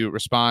 before you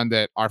respond,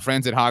 that our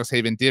friends at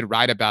Hogshaven did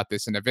write about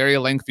this in a very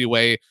lengthy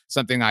way,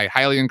 something I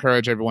highly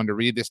encourage everyone to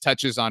read. This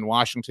touches on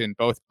Washington,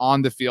 both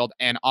on the field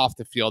and off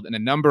the field in a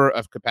number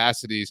of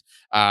capacities.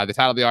 The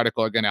title of the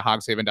article, again, at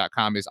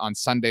hogshaven.com, is On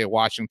Sunday,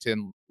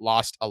 Washington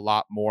Lost a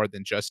Lot More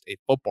Than Just a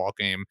Football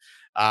Game.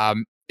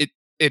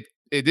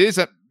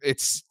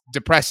 It's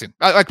depressing.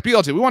 Like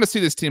BLT, we want to see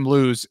this team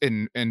lose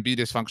and be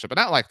dysfunctional, but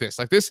not like this.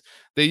 Like this,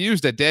 they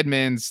used a dead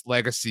man's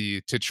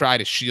legacy to try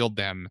to shield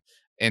them,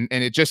 and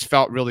it just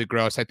felt really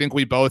gross. I think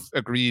we both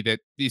agree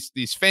that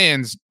these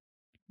fans,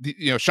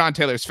 Sean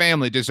Taylor's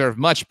family, deserve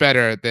much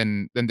better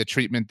than the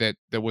treatment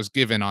that was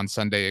given on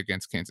Sunday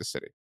against Kansas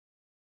City.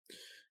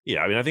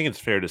 Yeah, I mean, I think it's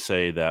fair to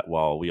say that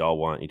while we all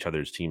want each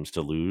other's teams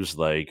to lose,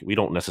 like we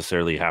don't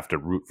necessarily have to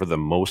root for the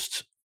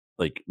most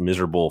like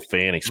miserable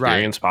fan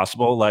experience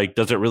possible. Like,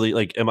 does it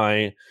really am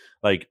I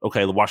like,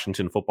 okay, the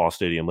Washington football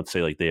stadium, let's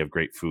say like they have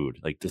great food.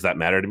 Like, does that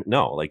matter to me?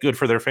 No, like good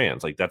for their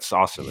fans. Like that's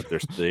awesome. If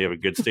they have a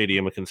good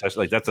stadium, a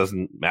concession, like that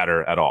doesn't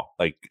matter at all.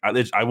 Like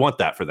I want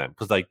that for them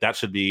because like that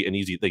should be an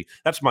easy thing.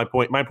 That's my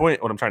point. My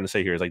point, what I'm trying to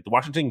say here is like the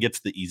Washington gets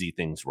the easy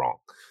things wrong.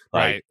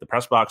 Like the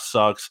press box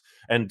sucks.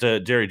 And to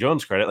Jerry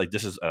Jones' credit, like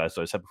this is, as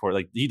I said before,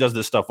 like he does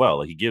this stuff well.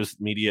 Like he gives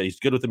media, he's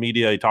good with the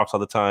media. He talks all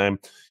the time.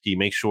 He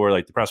makes sure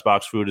like the press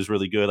box food is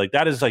really good. Like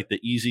that is like the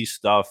easy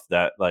stuff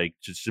that like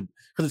just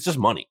because it's just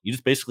money. You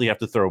just basically have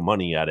to throw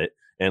money at it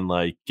and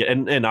like get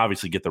and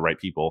obviously get the right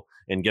people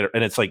and get it.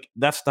 And it's like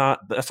that's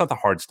not the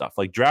hard stuff.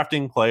 Like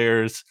drafting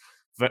players,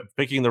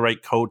 picking the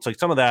right coach, like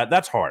some of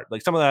that's hard.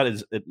 Like some of that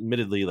is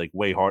admittedly like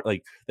way hard.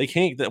 Like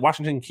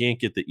Washington can't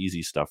get the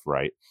easy stuff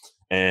right.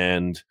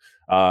 And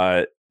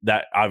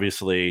that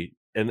obviously,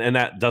 and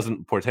that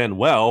doesn't portend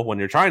well when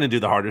you're trying to do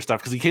the harder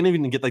stuff because you can't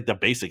even get like the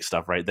basic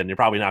stuff right. Then you're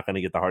probably not going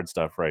to get the hard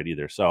stuff right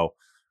either. So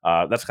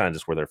that's kind of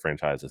just where their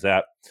franchise is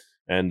at.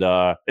 And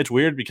it's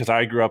weird because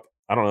I grew up,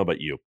 I don't know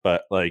about you,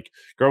 but like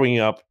growing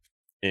up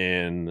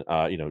in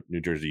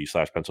New Jersey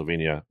 /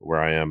 Pennsylvania,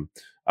 where I am,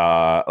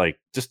 like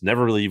just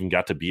never really even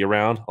got to be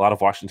around a lot of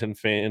Washington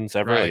fans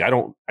ever. Right.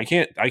 Like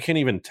I can't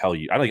even tell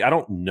you. I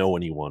don't know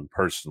anyone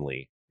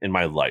personally in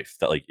my life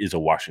that like is a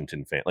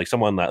Washington fan, like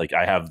someone that like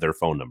I have their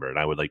phone number and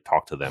I would like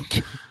talk to them.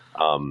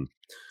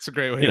 It's a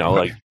great way to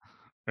put it.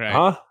 Right.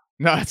 Huh?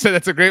 No,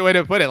 that's a great way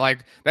to put it.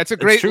 Like that's a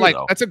great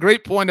that's a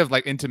great point of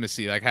like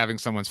intimacy, like having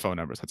someone's phone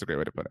numbers. That's a great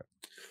way to put it.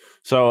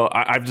 So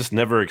I've just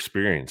never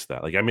experienced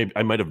that. Like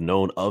I might have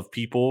known of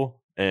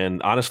people,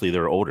 and honestly,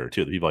 they're older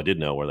too. The people I did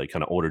know were like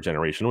kind of older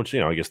generation, which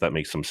I guess that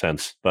makes some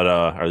sense, but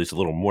or at least a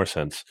little more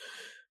sense.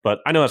 But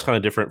I know that's kind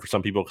of different for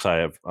some people because I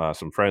have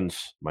some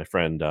friends. My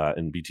friend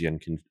and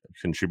BTN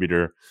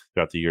contributor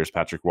throughout the years,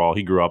 Patrick Wall,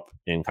 he grew up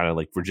in kind of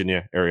like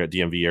Virginia area,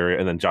 DMV area,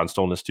 and then John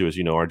Stolness too, as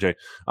you know, RJ.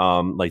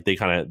 Like they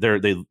kind of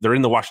they're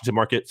in the Washington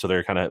market, so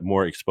they're kind of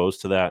more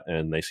exposed to that,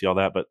 and they see all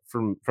that. But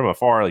from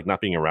afar, like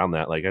not being around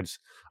that, like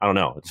I don't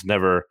know. I just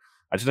never.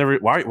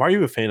 Why are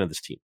you a fan of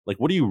this team? Like,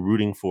 what are you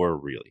rooting for,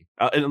 really?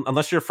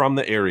 Unless you're from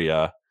the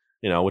area,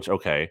 which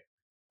okay,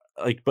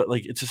 like, but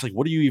like it's just like,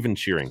 what are you even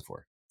cheering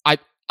for?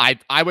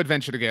 I would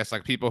venture to guess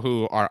like people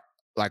who are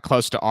like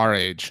close to our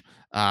age,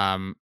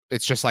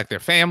 it's just like their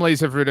families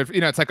have rooted,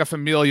 it's like a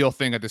familial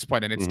thing at this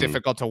point, and it's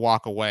difficult to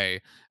walk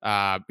away,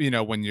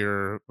 when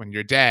your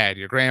dad,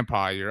 your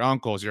grandpa, your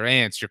uncles, your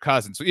aunts, your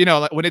cousins,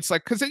 like when it's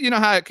like, cause you know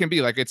how it can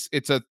be like, it's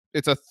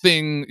a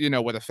thing,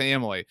 with a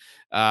family.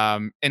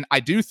 And I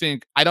do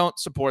think, I don't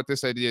support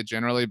this idea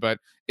generally, but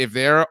if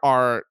there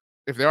are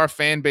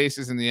fan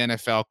bases in the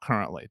NFL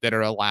currently that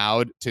are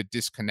allowed to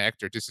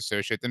disconnect or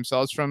disassociate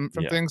themselves from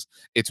things,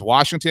 it's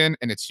Washington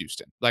and it's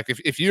Houston. Like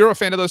if you're a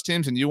fan of those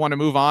teams and you want to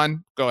move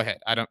on, go ahead.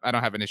 I don't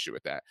have an issue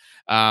with that.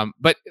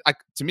 But like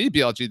to me,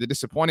 BLG, the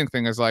disappointing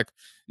thing is like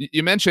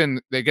you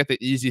mentioned they get the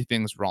easy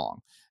things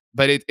wrong.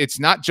 But it's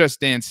not just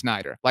Dan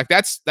Snyder. Like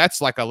that's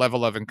like a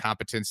level of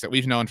incompetence that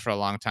we've known for a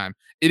long time.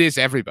 It is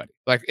everybody.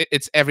 Like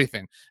it's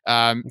everything.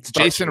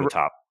 Jason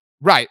top.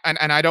 Right.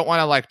 And I don't want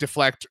to like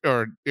deflect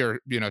or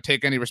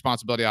take any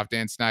responsibility off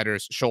Dan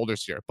Snyder's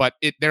shoulders here, but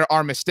there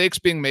are mistakes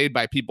being made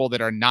by people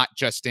that are not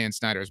just Dan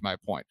Snyder is my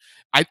point.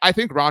 I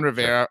think Ron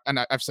Rivera,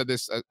 and I've said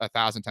this a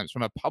thousand times,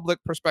 from a public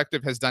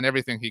perspective, has done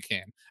everything he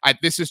can.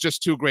 This is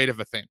just too great of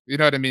a thing. You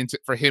know what I mean?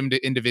 For him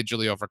to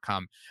individually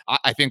overcome.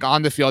 I think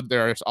on the field,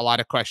 there's a lot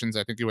of questions.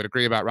 I think you would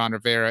agree about Ron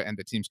Rivera and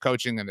the team's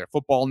coaching and their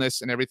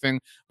footballness and everything.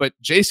 But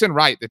Jason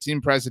Wright, the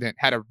team president,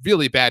 had a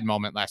really bad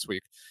moment last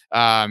week.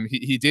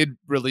 He did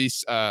release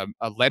a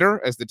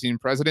letter as the team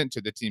president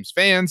to the team's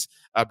fans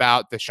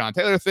about the Sean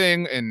Taylor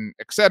thing and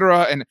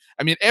etc. And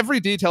I mean, every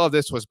detail of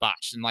this was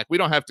botched. And like, we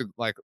don't have to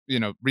like,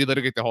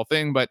 relitigate the whole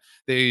thing, but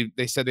they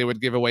said they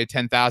would give away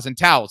 10,000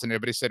 towels. And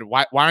everybody said,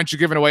 why aren't you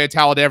giving away a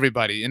towel to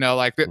everybody?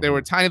 There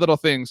were tiny little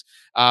things.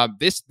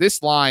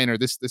 This line or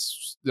this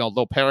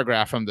little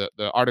paragraph from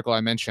the article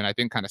I mentioned, I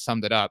think kind of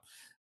summed it up.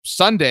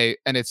 Sunday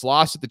and its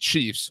loss to the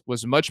Chiefs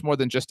was much more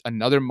than just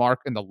another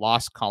mark in the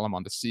loss column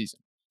on the season.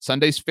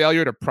 Sunday's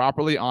failure to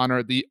properly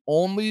honor the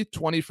only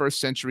 21st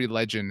century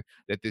legend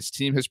that this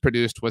team has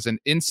produced was an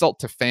insult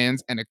to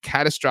fans and a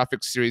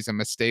catastrophic series of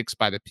mistakes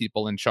by the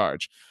people in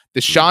charge.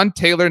 The Sean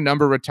Taylor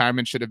number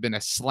retirement should have been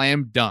a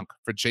slam dunk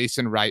for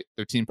Jason Wright,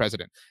 their team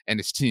president, and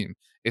his team.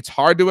 It's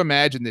hard to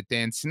imagine that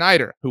Dan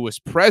Snyder, who was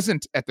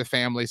present at the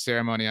family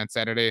ceremony on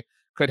Saturday,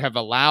 could have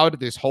allowed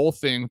this whole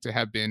thing to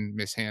have been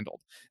mishandled.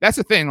 That's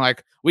the thing.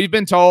 Like, we've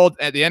been told,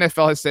 the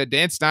NFL has said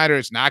Dan Snyder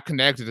is not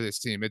connected to this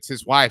team. It's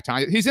his wife,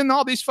 Tanya. He's in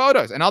all these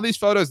photos, and all these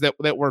photos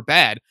that were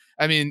bad.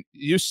 I mean,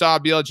 you saw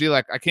BLG,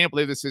 like, I can't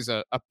believe this is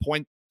a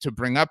point to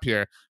bring up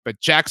here,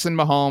 but Jackson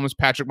Mahomes,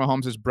 Patrick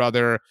Mahomes'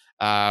 brother,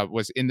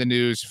 was in the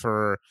news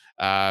for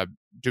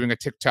doing a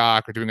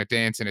TikTok or doing a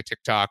dance in a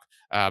TikTok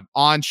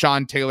on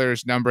Sean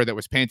Taylor's number that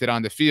was painted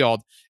on the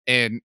field.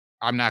 And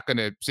I'm not going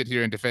to sit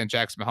here and defend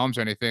Jackson Mahomes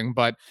or anything,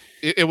 but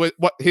it was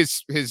what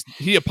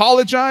he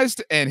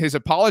apologized, and his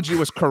apology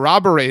was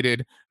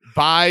corroborated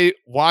by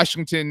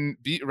Washington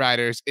beat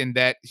writers in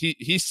that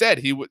he said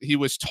he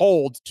was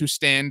told to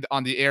stand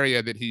on the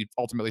area that he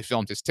ultimately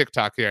filmed his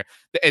TikTok here.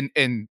 And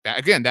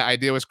again, that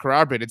idea was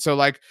corroborated. So,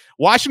 like,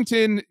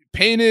 Washington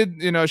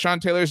painted, Sean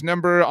Taylor's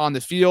number on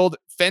the field,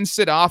 fenced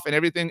it off and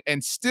everything,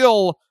 and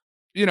still,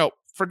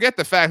 forget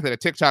the fact that a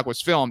TikTok was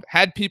filmed,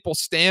 had people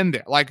stand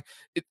there. Like,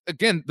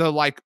 again, the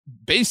like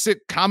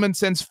basic common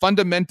sense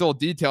fundamental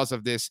details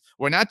of this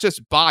were not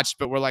just botched,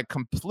 but were like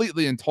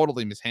completely and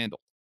totally mishandled.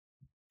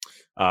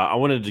 I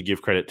wanted to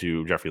give credit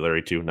to Jeffrey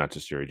Lurie too, not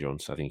just Jerry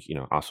Jones. I think,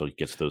 also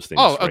gets those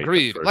things. Oh, right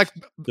agreed. Like,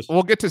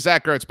 we'll get to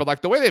Zach Ertz, but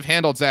like the way they've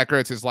handled Zach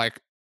Ertz is like,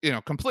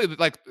 completely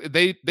like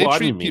they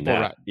treat people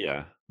right.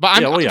 Yeah.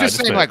 But I'm just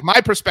saying, like, my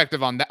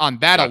perspective on that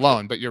gotcha.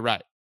 Alone, but you're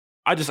right.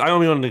 I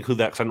only wanted to include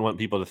that because I don't want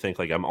people to think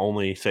like I'm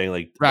only saying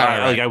like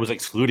I was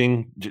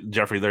excluding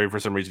Jeffrey Lurie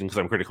for some reason because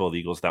I'm critical of the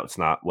Eagles. That's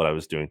not what I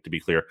was doing, to be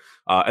clear.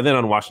 And then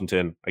on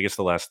Washington, I guess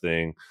the last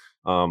thing,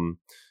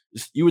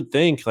 you would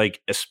think, like,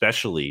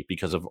 especially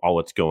because of all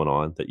what's going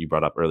on that you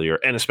brought up earlier,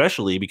 and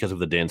especially because of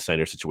the Dan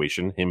Snyder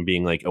situation, him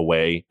being like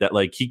away, that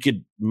like he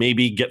could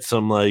maybe get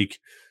some like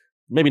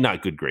maybe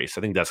not good grace.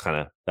 I think that's kind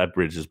of that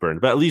bridge is burned,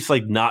 but at least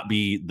like not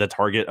be the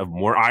target of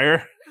more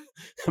ire.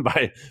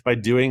 by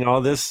doing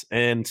all this,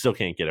 and still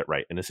can't get it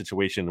right in a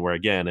situation where,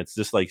 again, it's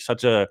just like it's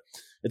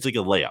like a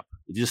layup.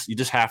 You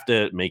just have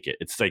to make it.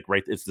 It's like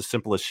it's the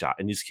simplest shot,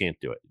 and you just can't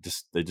do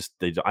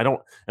it. I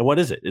don't. And what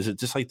is it? Is it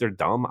just like they're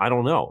dumb? I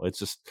don't know. It's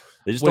just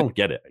they just don't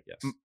get it, I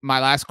guess. My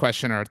last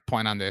question or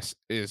point on this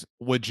is: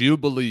 would you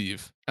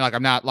believe? And like,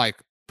 I'm not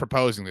like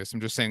proposing this.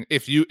 I'm just saying,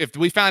 if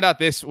we found out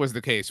this was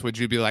the case, would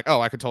you be like,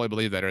 oh, I could totally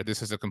believe that, or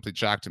this is a complete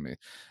shock to me?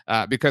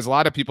 Because a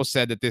lot of people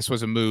said that this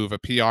was a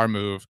PR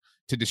move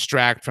to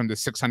distract from the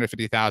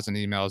 650,000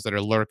 emails that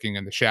are lurking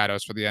in the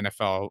shadows for the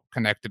NFL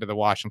connected to the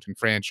Washington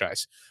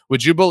franchise.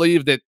 Would you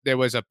believe that there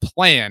was a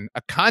plan,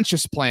 a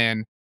conscious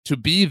plan to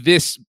be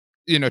this,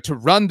 to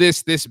run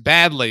this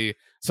badly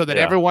so that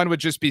everyone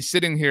would just be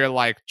sitting here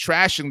like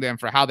trashing them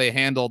for how they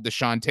handled the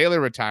Sean Taylor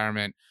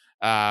retirement?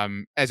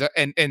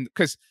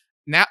 Because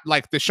now,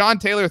 like, the Sean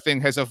Taylor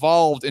thing has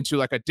evolved into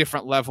like a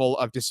different level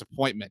of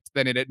disappointment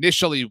than it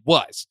initially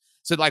was.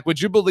 So, like, would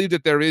you believe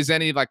that there is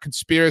any like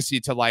conspiracy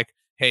to like,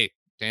 hey,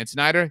 Dan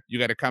Snyder, you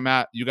got to come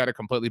out, you got to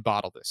completely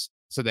bottle this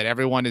so that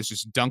everyone is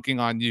just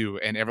dunking on you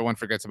and everyone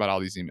forgets about all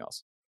these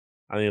emails?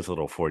 I think it's a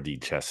little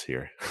 4D chess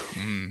here.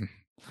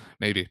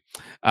 Maybe.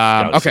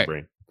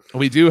 Okay.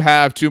 We do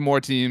have two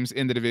more teams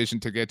in the division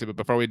to get to, but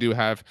before we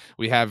have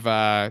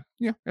to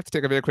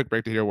take a very quick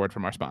break to hear a word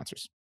from our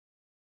sponsors.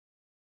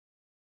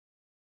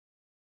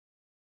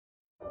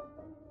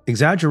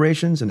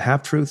 Exaggerations and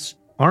half-truths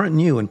aren't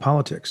new in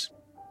politics.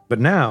 But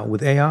now,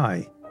 with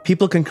AI,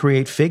 people can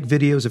create fake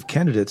videos of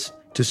candidates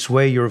to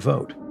sway your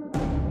vote.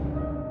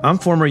 I'm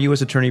former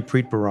U.S. Attorney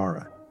Preet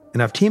Bharara,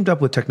 and I've teamed up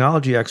with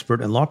technology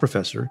expert and law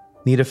professor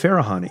Nita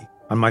Farahani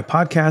on my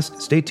podcast,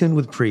 Stay Tuned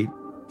with Preet,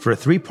 for a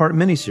 3-part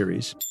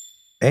miniseries,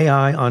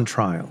 AI on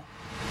Trial.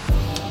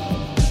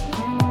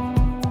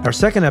 Our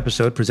second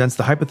episode presents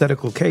the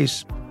hypothetical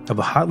case of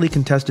a hotly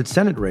contested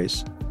Senate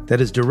race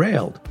that is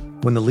derailed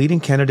when the leading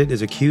candidate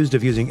is accused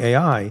of using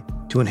AI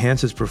to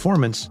enhance his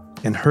performance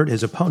and hurt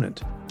his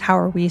opponent. How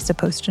are we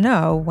supposed to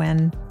know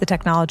when the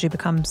technology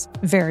becomes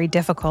very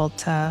difficult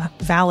to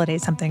validate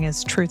something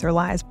as truth or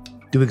lies?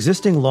 Do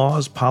existing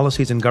laws,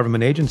 policies, and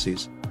government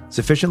agencies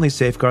sufficiently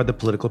safeguard the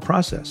political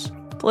process?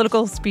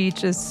 Political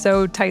speech is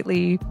so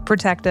tightly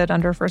protected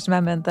under First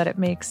Amendment that it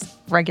makes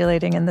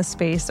regulating in this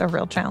space a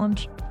real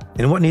challenge.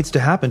 And what needs to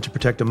happen to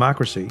protect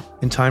democracy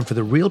in time for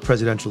the real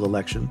presidential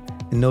election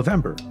in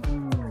November?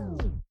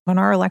 When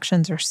our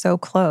elections are so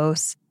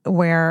close,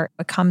 where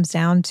it comes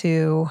down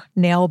to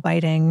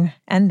nail-biting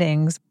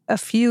endings, a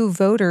few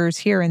voters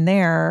here and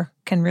there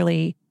can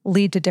really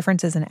lead to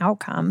differences in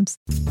outcomes.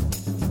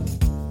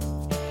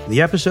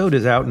 The episode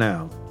is out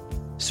now.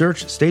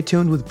 Search Stay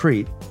Tuned with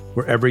Preet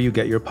wherever you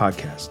get your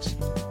podcasts.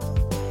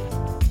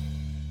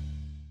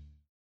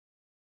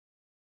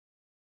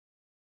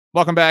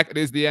 Welcome back. It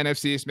is the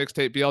NFC East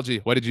Mixtape BLG.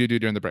 What did you do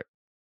during the break?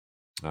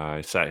 I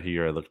sat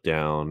here. I looked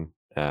down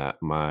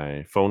at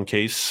my phone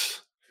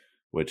case,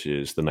 which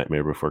is the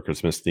Nightmare Before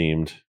Christmas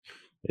themed.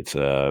 It's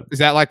Is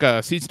that like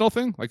a seasonal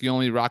thing? Like you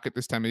only rock it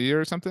this time of year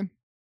or something?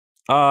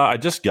 I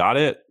just got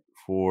it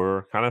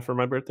for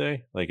my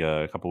birthday, like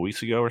a couple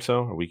weeks ago or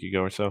so, a week ago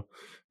or so.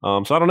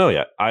 So I don't know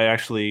yet.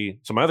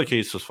 So my other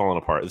case was falling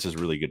apart. This is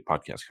really good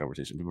podcast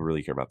conversation. People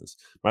really care about this.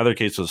 My other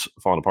case was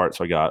falling apart,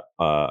 so I got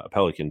a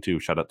Pelican too.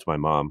 Shout out to my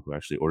mom who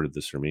actually ordered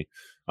this for me.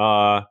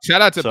 Shout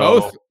out to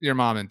both your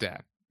mom and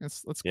dad.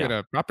 Let's get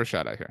a proper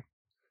shout out here.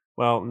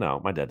 Well,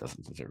 no, my dad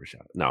doesn't deserve a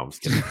shout out. No, I'm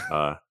just kidding.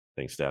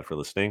 Thanks, Dad, for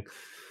listening.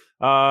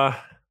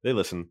 They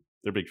listen.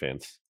 They're big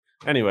fans.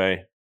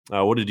 Anyway,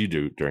 what did you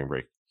do during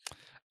break?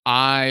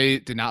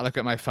 I did not look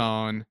at my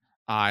phone.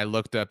 I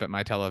looked up at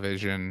my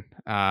television.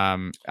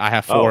 I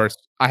have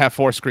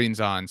four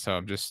screens on, so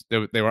I'm just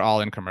they were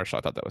all in commercial.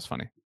 I thought that was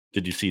funny.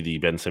 Did you see the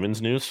Ben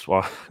Simmons news?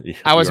 Well,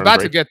 I was about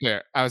to get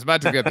there.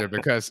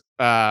 Because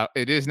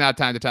it is now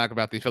time to talk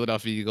about the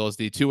Philadelphia Eagles,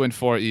 the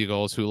 2-4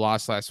 Eagles who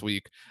lost last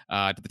week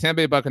to the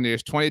Tampa Bay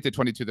Buccaneers,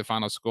 20-22, the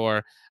final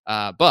score.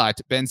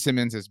 But Ben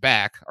Simmons is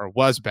back, or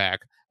was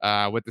back,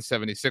 with the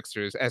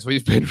 76ers. As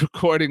we've been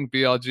recording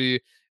BLG,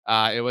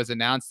 it was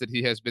announced that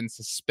he has been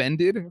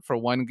suspended for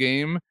one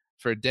game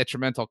for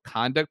detrimental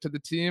conduct to the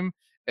team,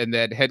 and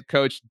that head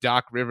coach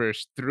Doc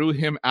Rivers threw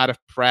him out of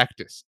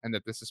practice, and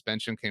that the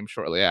suspension came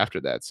shortly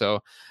after that. So,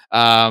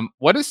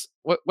 what's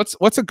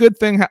a good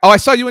thing? Oh, I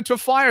saw you went to a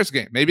Flyers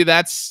game. Maybe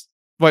that's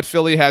what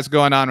Philly has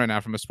going on right now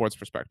from a sports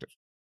perspective.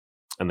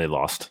 And they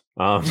lost.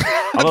 Although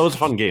it was a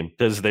fun game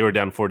because they were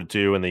down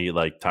 4-2 and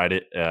they tied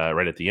it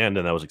right at the end,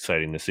 and that was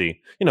exciting to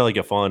see. Like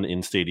a fun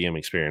in-stadium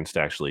experience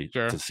to actually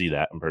to see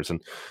that in person.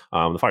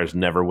 The Flyers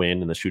never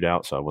win in the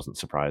shootout, so I wasn't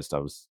surprised. I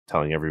was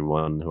telling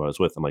everyone who I was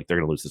with, I'm like, they're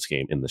going to lose this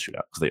game in the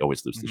shootout because they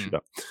always lose the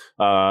shootout.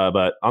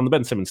 But on the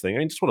Ben Simmons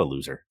thing, just what a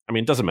loser.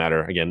 It doesn't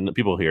matter. Again,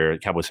 people here,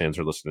 Cowboys fans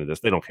are listening to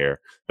this. They don't care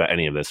about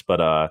any of this,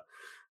 but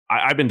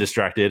I've been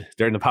distracted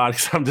during the pod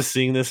because I'm just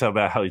seeing this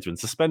about how he's been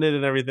suspended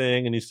and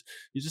everything, and he's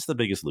just the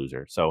biggest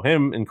loser. So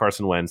him and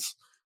Carson Wentz,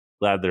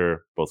 glad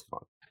they're both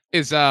gone.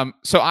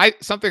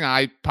 Something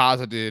I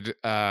posited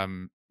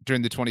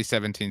during the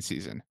 2017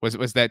 season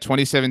was that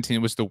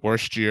 2017 was the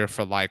worst year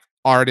for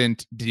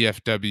ardent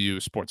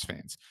DFW sports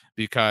fans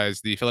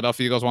because the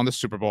Philadelphia Eagles won the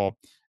Super Bowl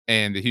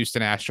and the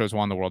Houston Astros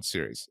won the World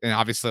Series. And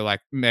obviously,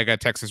 mega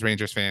Texas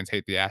Rangers fans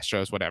hate the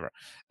Astros, whatever.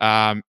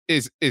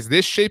 Is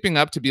this shaping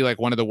up to be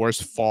one of the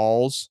worst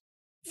falls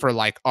for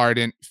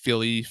ardent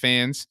Philly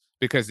fans?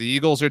 Because the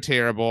Eagles are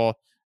terrible.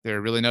 There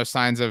are really no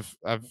signs of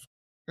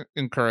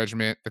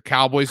encouragement. The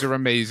Cowboys are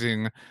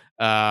amazing.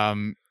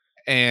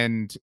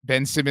 And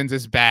Ben Simmons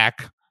is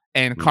back.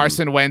 And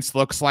Carson Wentz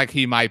looks like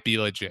he might be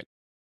legit.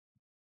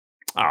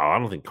 Oh, I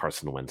don't think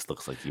Carson Wentz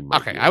looks like he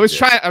might. Okay, I was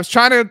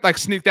trying to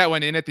sneak that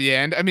one in at the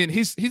end.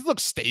 He's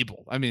looked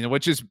stable.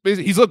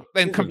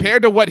 And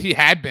compared to what he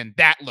had been,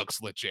 that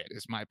looks legit.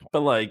 Is my point.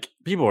 But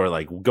people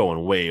are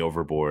going way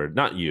overboard.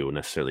 Not you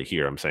necessarily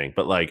here, I'm saying,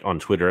 but on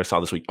Twitter, I saw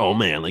this week. Oh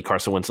man,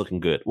 Carson Wentz looking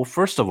good. Well,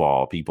 first of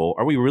all, people,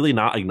 are we really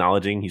not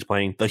acknowledging he's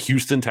playing the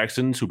Houston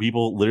Texans, who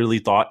people literally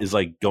thought is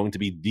going to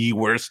be the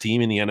worst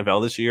team in the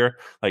NFL this year?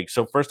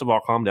 So first of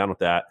all, calm down with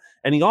that.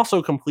 And he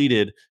also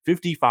completed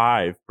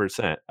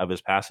 55% of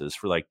his passes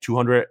for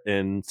 200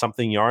 and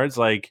something yards.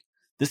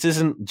 This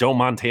isn't Joe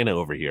Montana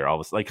over here. All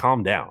this,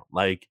 calm down.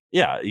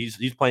 Yeah,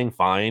 he's playing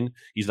fine.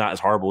 He's not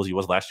as horrible as he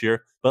was last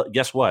year. But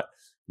guess what?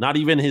 Not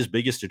even his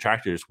biggest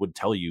detractors would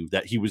tell you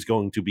that he was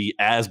going to be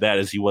as bad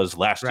as he was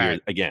last year.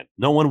 Again,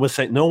 no one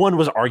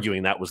was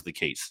arguing that was the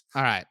case.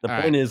 All right. The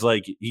point is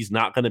he's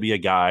not going to be a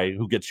guy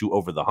who gets you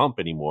over the hump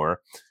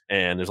anymore.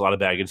 And there's a lot of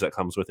baggage that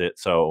comes with it.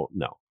 So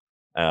no.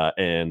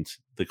 And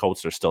the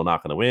Colts are still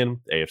not going to win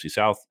the AFC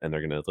South, and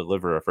they're going to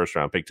deliver a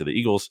first-round pick to the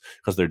Eagles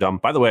because they're dumb.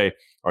 By the way,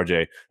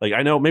 RJ,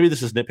 I know maybe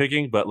this is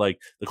nitpicking, but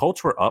the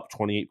Colts were up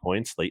 28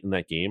 points late in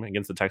that game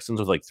against the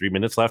Texans with 3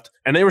 minutes left,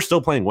 and they were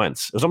still playing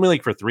Wentz. It was only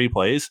for 3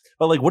 plays,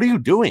 but what are you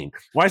doing?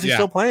 Why is he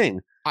still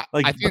playing?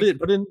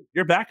 Put in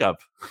your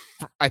backup.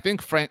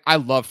 I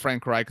love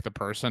Frank Reich, the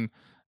person.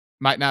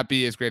 Might not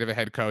be as great of a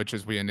head coach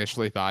as we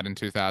initially thought in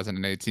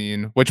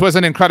 2018, which was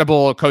an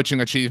incredible coaching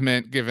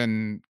achievement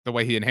given the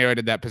way he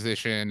inherited that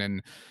position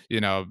and,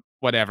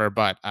 whatever.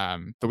 But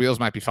the wheels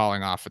might be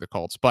falling off for the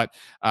Colts. But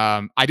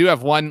I do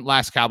have one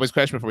last Cowboys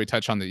question before we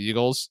touch on the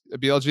Eagles,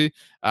 BLG.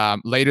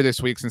 Later this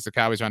week, since the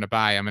Cowboys are on a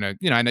bye, I'm going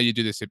to, I know you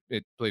do this at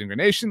Bleeding Green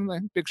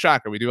Nation. Big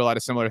shocker. We do a lot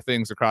of similar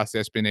things across the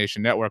SB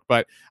Nation network.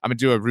 But I'm going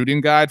to do a rooting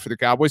guide for the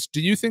Cowboys.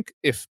 Do you think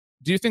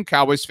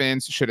Cowboys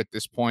fans should at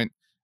this point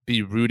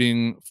be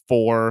rooting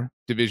for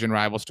division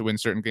rivals to win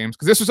certain games?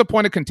 Because this was a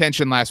point of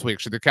contention last week.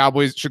 Should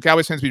Cowboys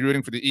fans be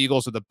rooting for the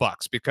Eagles or the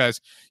Bucks? Because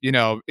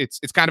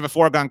it's kind of a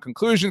foregone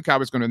conclusion.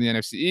 Cowboys going to the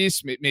NFC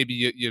East. Maybe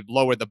you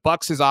lower the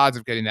Bucks' odds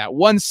of getting that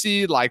 1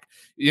 seed.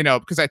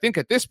 Because I think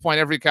at this point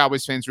every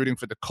Cowboys fan's rooting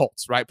for the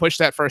Colts, right? Push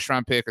that first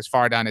round pick as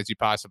far down as you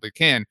possibly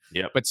can.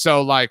 Yeah. But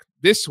so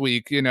this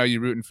week,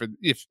 you're rooting for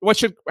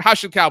how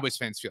should Cowboys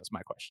fans feel? Is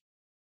my question.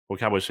 Well,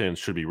 Cowboys fans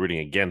should be rooting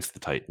against the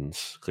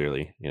Titans,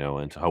 clearly,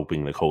 and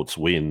hoping the Colts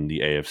win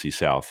the AFC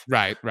South.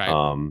 Right.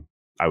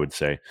 I would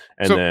say.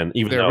 And so then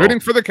they're rooting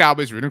for the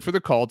Cowboys, rooting for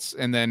the Colts,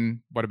 and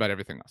then what about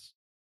everything else?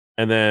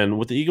 And then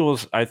with the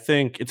Eagles, I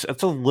think it's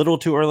a little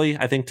too early,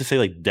 I think, to say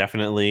like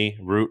definitely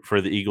root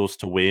for the Eagles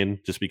to win,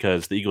 just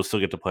because the Eagles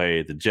still get to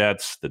play the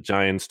Jets, the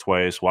Giants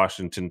twice,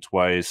 Washington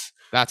twice.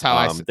 That's how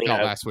I felt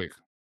last week.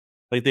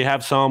 Like they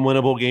have some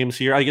winnable games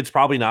here. Like it's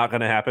probably not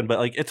going to happen, but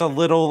like it's a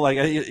little like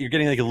you're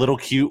getting like a little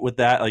cute with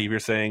that. Like if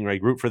you're saying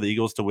like root for the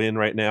Eagles to win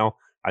right now,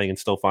 I think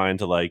it's still fine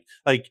to like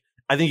I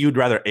think you'd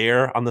rather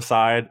err on the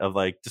side of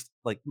like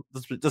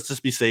let's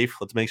just be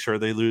safe. Let's make sure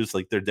they lose,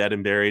 like they're dead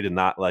and buried, and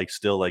not like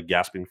still like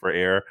gasping for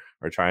air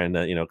or trying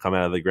to come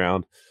out of the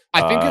ground.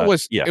 I think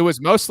it was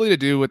mostly to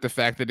do with the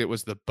fact that it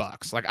was the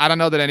Bucs. Like I don't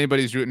know that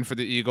anybody's rooting for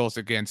the Eagles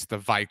against the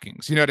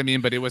Vikings. You know what I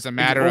mean? But it was a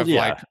matter of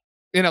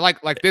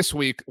like this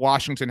week,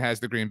 Washington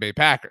has the Green Bay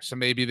Packers. So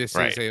maybe this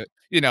is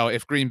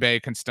if Green Bay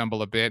can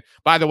stumble a bit.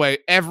 By the way,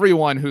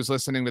 everyone who's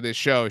listening to this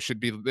show should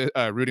be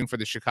rooting for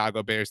the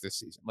Chicago Bears this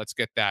season. Let's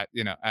get that,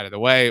 out of the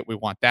way. We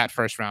want that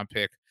first round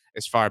pick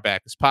as far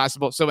back as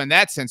possible. So in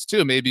that sense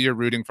too, maybe you're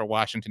rooting for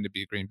Washington to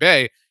beat Green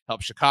Bay,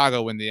 help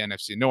Chicago win the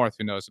NFC North.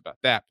 Who knows about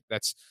that?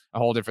 That's a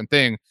whole different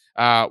thing.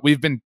 We've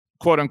been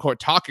quote unquote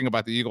talking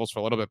about the Eagles for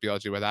a little bit,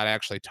 BLG, without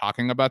actually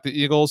talking about the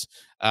Eagles.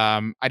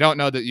 I don't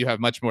know that you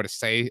have much more to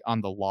say on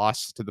the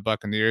loss to the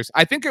Buccaneers.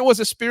 I think it was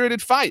a spirited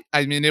fight.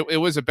 I mean,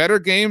 it was a better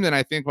game than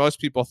I think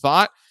most people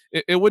thought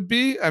it would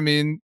be. I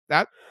mean,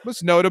 that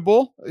was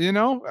notable,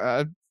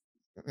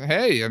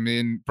 hey, I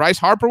mean, Bryce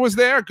Harper was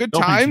there. Good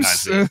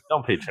times.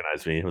 Don't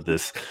patronize me with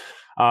this.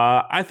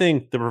 I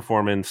think the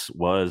performance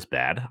was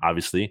bad,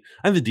 obviously.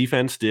 I think the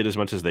defense did as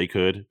much as they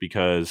could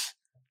because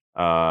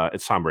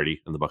it's Tom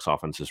Brady and the Bucs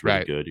offense is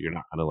really good. You're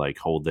not going to like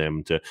hold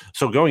them to.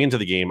 So going into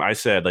the game, I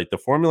said like the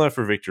formula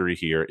for victory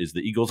here is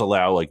the Eagles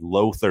allow like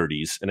low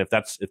 30s, and if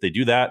they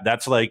do that,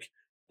 that's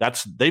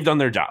they've done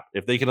their job.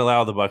 If they can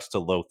allow the Bucs to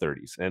low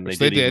 30s, and they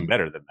did even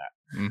better than that.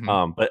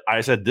 Mm-hmm. But I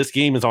said this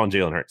game is on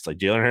Jalen Hurts. Like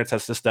Jalen Hurts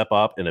has to step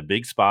up in a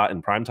big spot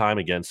in prime time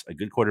against a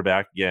good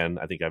quarterback. Again,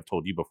 I think I've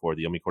told you before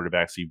the only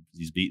quarterbacks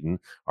he's beaten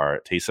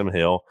are Taysom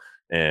Hill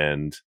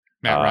and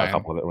a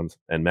couple of other ones,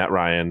 and Matt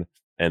Ryan.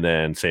 And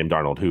then Sam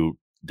Darnold, who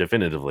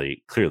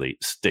definitively, clearly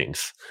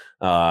stinks.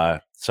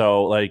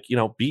 So, like,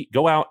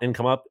 go out and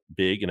come up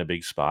big in a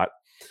big spot.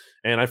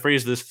 And I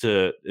phrased this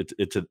to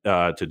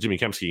Jimmy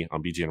Kempski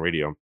on BGN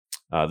Radio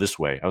this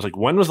way. I was like,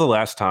 when was the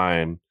last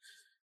time?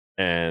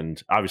 And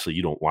obviously,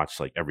 you don't watch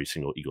like every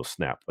single Eagles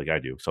snap like I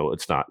do, so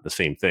it's not the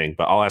same thing.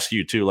 But I'll ask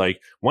you too.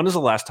 Like, when is the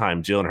last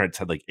time Jalen Hurts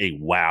had like a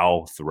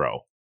wow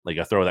throw? Like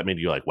a throw that made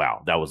you like,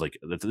 wow, that was like,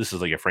 this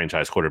is like a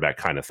franchise quarterback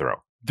kind of throw.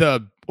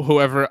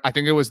 I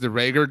think it was the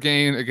Rager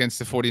gain against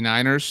the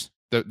 49ers,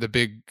 the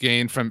big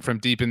gain from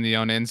deep in the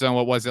own end zone.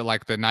 What was it,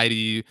 like the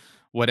 90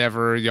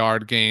 whatever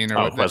yard gain?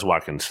 Or Quez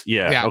Watkins.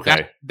 Yeah.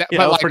 Okay. That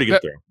was like pretty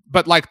good throw.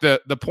 But like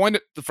the point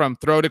from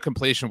throw to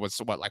completion was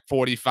what, like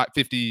 45,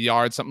 50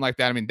 yards, something like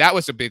that. I mean, that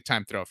was a big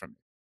time throw from me.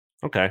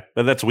 Okay,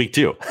 but that's week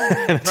 2.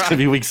 It's going to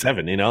be week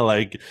 7,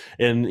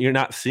 and you're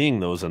not seeing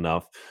those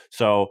enough.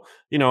 So,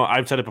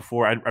 I've said it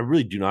before. I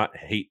really do not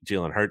hate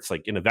Jalen Hurts.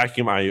 Like in a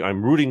vacuum,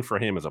 I'm rooting for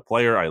him as a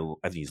player. I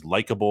think he's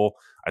likable.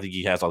 I think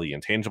he has all the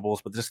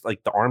intangibles, but just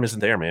like the arm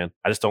isn't there, man.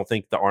 I just don't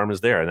think the arm is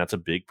there, and that's a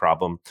big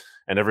problem.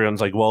 And everyone's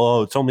like,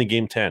 well, it's only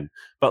game 10.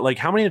 But like,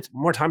 how many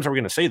more times are we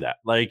going to say that?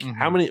 Like,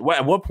 how many?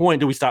 At what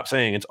point do we stop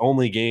saying it's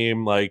only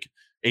game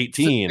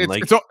 18?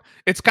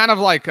 It's kind of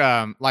like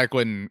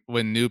when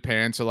new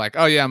parents are like,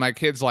 oh yeah, my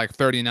kid's like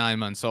 39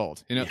 months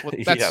old.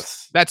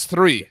 That's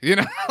 3.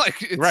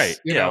 Like right.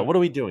 What are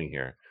we doing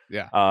here?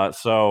 Yeah.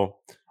 So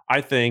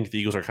I think the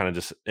Eagles are kind of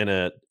just in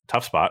a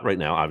tough spot right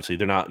now. Obviously,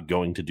 they're not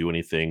going to do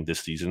anything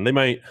this season. They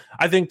might.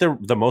 I think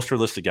the most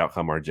realistic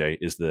outcome, RJ,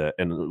 is the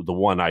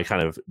one I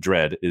kind of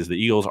dread is the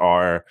Eagles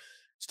are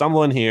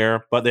stumbling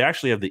here, but they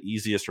actually have the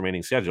easiest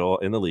remaining schedule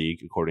in the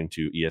league, according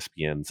to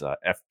ESPN's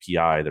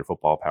FPI, their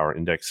Football Power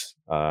Index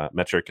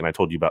metric. And I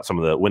told you about some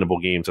of the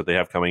winnable games that they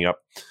have coming up.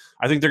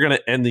 I think they're going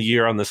to end the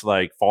year on this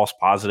like false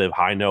positive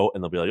high note,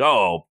 and they'll be like,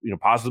 "Oh,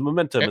 positive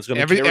momentum is going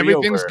to carry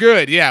everything's over.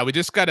 Good." Yeah, we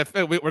just got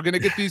to. We're going to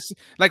get these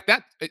like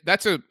that.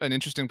 That's an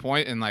interesting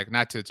point, and like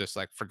not to just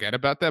like forget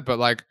about that, but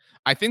like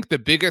I think the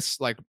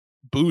biggest like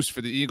boost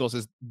for the Eagles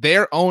is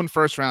their own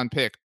first round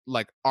pick.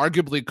 Like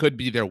arguably could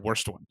be their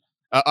worst one.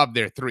 Of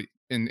their 3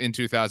 in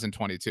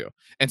 2022.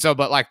 And so,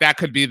 but like that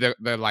could be the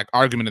like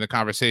argument in the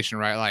conversation,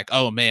 right? Like,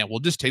 oh man, we'll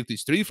just take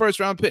these 3 first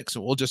round picks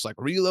and we'll just like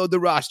reload the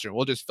roster.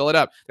 We'll just fill it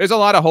up. There's a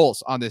lot of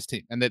holes on this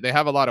team and they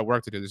have a lot of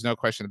work to do. There's no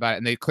question about it.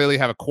 And they clearly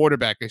have a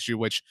quarterback issue,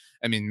 which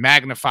I mean,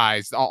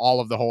 magnifies all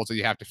of the holes that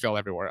you have to fill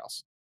everywhere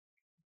else.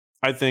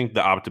 I think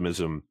the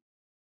optimism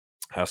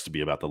has to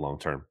be about the long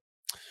term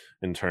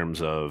in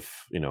terms of,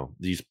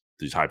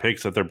 these high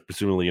picks that they're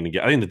presumably going to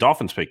get. I think the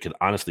Dolphins pick could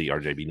honestly,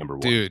 RJ, be number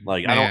 1. Dude,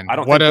 like man, I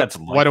don't think that's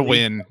likely. What a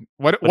win!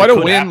 What a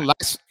win!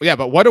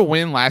 What a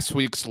win last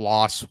week's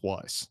loss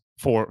was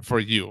for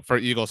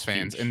Eagles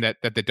fans, and that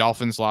the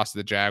Dolphins lost to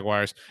the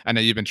Jaguars. I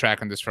know you've been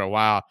tracking this for a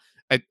while.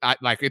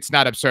 like it's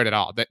not absurd at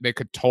all. That they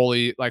could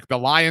totally like the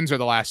Lions are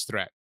the last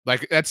threat.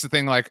 Like that's the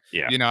thing. Like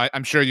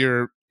I'm sure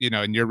you're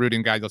in your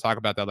rooting guide you'll talk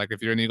about that. Like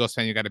if you're an Eagles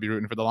fan, you got to be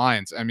rooting for the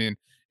Lions. I mean,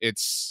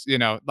 it's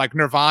like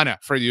Nirvana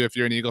for you if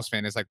you're an Eagles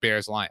fan is like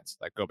Bears Lions.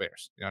 Like go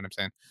Bears. You know what I'm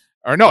saying?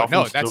 Or no,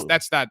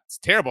 that's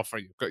terrible for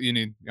you. You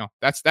need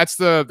that's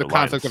the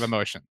conflict of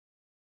emotion.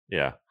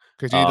 Yeah,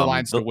 because you need the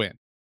Lions to win.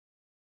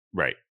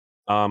 Right.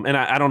 And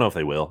I don't know if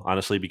they will,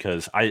 honestly,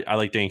 because I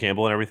like Dan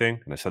Campbell and everything.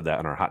 And I said that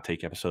in our hot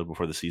take episode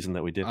before the season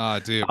that we did.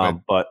 Dude,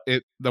 but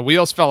the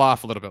wheels fell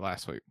off a little bit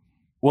last week.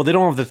 Well, they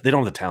don't have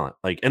the talent,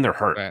 like, and they're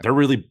hurt. Right. They're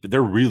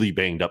really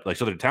banged up. Like,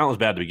 so their talent was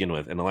bad to begin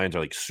with, and the Lions are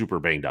like super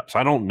banged up. So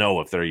I don't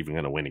know if they're even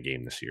going to win a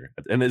game this year.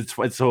 And it's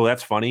so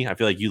that's funny. I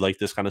feel like you like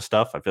this kind of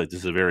stuff. I feel like this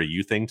is a very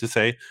you thing to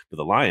say. But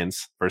the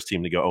Lions, first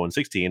team to go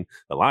 0-16,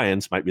 the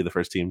Lions might be the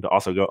first team to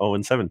also go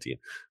 0-17.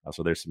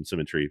 So there's some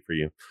symmetry for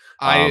you.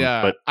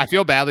 But I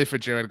feel badly for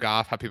Jared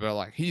Goff. How people are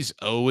like, he's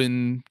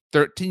 0-13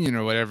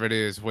 or whatever it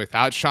is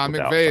without Sean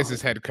McVay as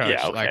his head coach.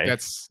 Yeah, okay. Like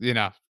that's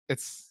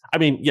it's. I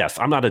mean, yes,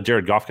 I'm not a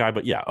Jared Goff guy,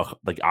 but yeah,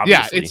 like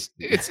obviously,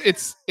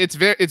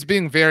 it's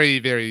being very,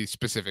 very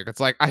specific. It's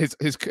like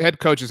his head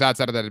coaches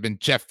outside of that have been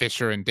Jeff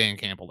Fisher and Dan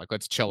Campbell. Like,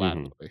 let's chill out a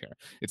little bit here.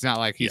 It's not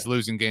like he's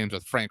losing games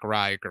with Frank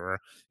Reich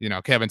or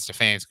Kevin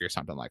Stefanski or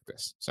something like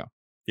this. So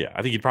yeah,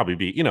 I think he'd probably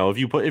be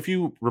if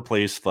you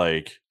replace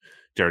like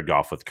Jared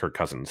Goff with Kirk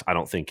Cousins, I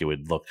don't think it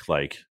would look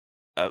like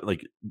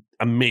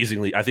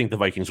amazingly. I think the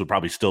Vikings would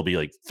probably still be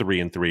like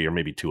 3-3 or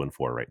maybe 2-4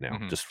 right now,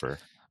 just for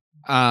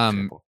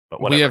example. But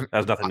whatever. That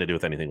has nothing to do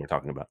with anything we're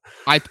talking about.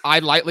 I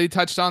lightly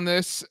touched on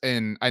this,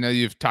 and I know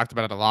you've talked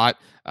about it a lot.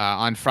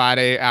 On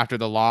Friday after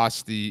the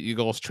loss, the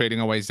Eagles trading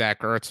away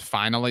Zach Ertz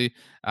finally.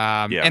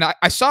 And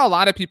I saw a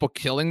lot of people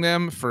killing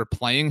them for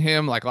playing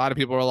him. Like a lot of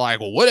people were like,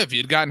 well, what if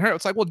he'd gotten hurt?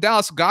 It's like, well,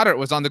 Dallas Goedert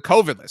was on the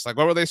COVID list. Like,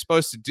 what were they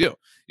supposed to do?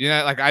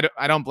 Like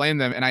I don't blame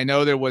them. And I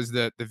know there was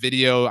the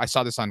video, I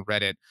saw this on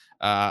Reddit,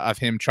 of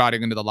him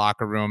trotting into the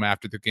locker room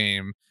after the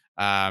game.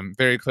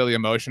 Very clearly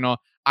emotional.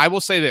 I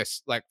will say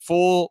this, like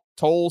full,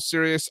 total,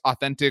 serious,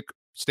 authentic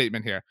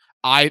statement here.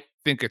 I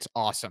think it's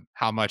awesome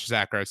how much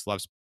Zach Ertz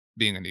loves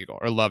being an Eagle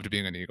or loved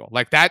being an Eagle.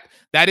 Like that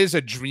is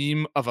a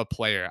dream of a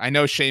player. I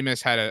know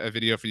Seamus had a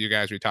video for you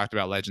guys where he talked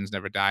about legends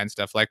never die and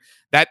stuff like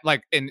that.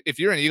 Like, and if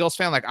you're an Eagles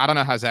fan, like, I don't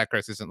know how Zach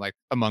Ertz isn't like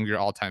among your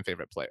all-time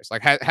favorite players.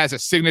 Like has a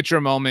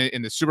signature moment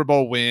in the Super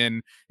Bowl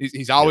win.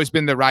 He's always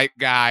been the right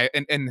guy.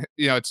 And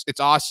it's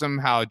awesome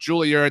how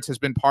Julie Ertz has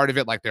been part of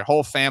it. Like their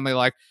whole family,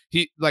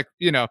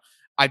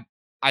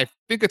 I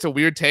think it's a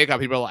weird take how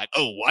people are like,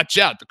 oh, watch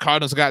out, the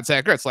Cardinals got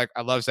Zach Ertz. Like,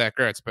 I love Zach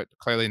Ertz, but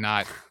clearly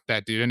not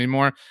that dude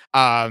anymore.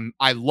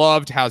 I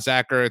loved how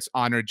Zach Ertz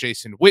honored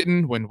Jason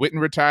Witten when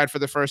Witten retired for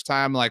the first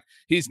time. Like,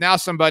 he's now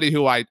somebody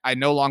who I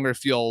no longer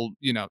feel,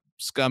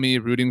 scummy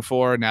rooting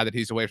for now that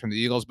he's away from the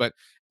Eagles. But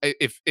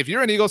if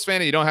you're an Eagles fan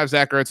and you don't have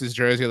Zach Ertz's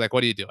jersey, like,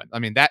 what are you doing? I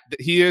mean,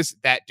 he is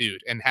that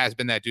dude and has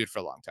been that dude for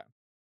a long time.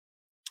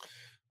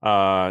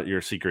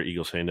 Your secret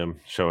Eagles fandom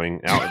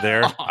showing out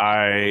there.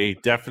 I'm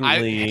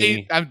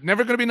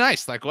never going to be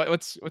nice. Like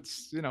what's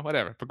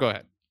whatever, but go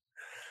ahead.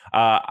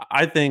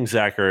 I think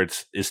Zach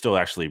Ertz is still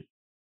actually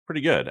pretty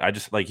good. I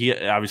just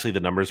obviously the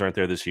numbers aren't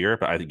there this year,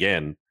 but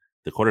again,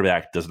 the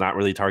quarterback does not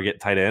really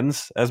target tight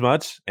ends as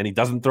much, and he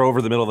doesn't throw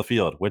over the middle of the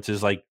field, which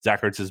is like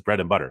Zach Ertz's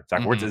bread and butter.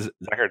 Zach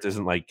Ertz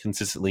isn't like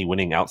consistently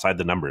winning outside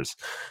the numbers.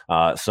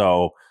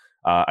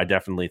 I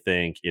definitely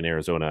think in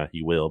Arizona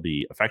he will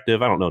be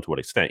effective. I don't know to what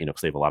extent,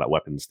 because they have a lot of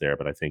weapons there,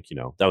 but I think it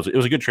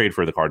was a good trade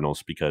for the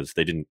Cardinals because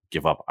they didn't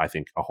give up, I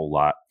think, a whole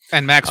lot.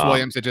 And Max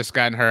Williams had just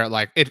gotten hurt.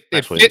 Like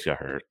got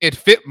hurt. It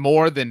fit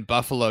more than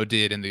Buffalo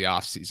did in the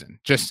offseason,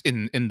 just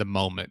in the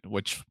moment,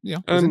 which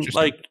was interesting.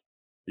 Like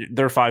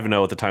they're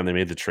 5-0 at the time they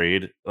made the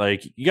trade.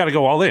 Like you got to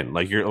go all in.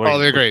 Like you're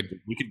they agreed.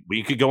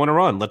 We could go on a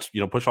run. Let's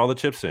push all the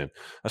chips in,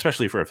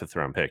 especially for a 5th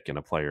round pick and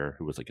a player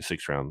who was like a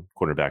 6th round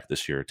quarterback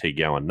this year. Tay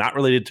Gowan, not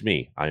related to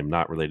me. I am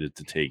not related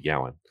to Tay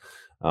Gowan.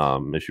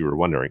 If you were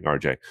wondering,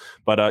 RJ.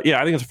 But I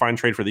think it's a fine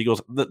trade for the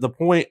Eagles.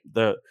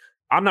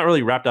 I'm not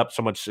really wrapped up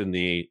so much in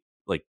the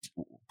like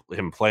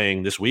him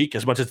playing this week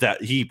as much as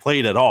that he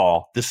played at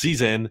all this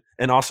season,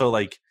 and also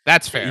like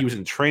that's fair. He was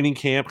in training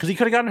camp because he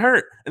could have gotten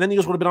hurt, and then the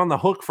Eagles would have been on the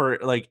hook for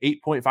like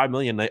 $8.5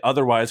 million they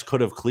otherwise could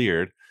have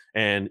cleared,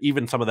 and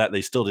even some of that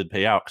they still did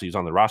pay out because he was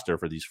on the roster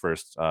for these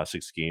first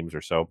 6 games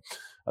or so.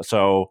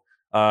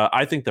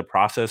 I think the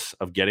process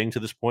of getting to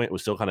this point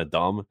was still kind of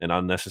dumb and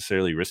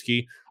unnecessarily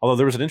risky. Although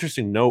there was an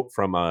interesting note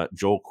from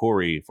Joel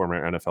Corey,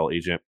 former NFL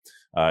agent,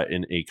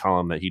 in a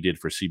column that he did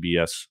for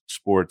CBS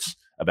Sports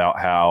about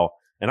how.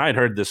 And I had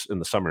heard this in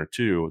the summer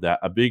too, that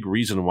a big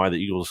reason why the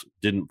Eagles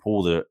didn't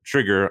pull the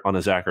trigger on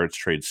a Zach Ertz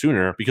trade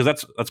sooner, because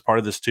that's part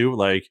of this too.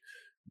 Like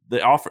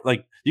the offer,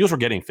 like the Eagles were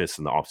getting 5th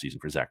in the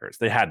offseason for Zach Ertz.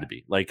 They had to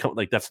be like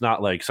that's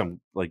not like some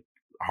like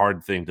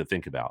hard thing to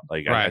think about.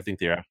 Like right. I think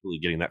they're absolutely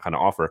getting that kind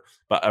of offer.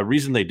 But a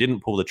reason they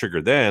didn't pull the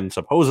trigger then,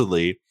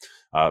 supposedly,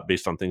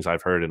 based on things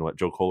I've heard and what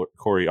Joe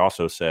Corey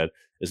also said,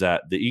 is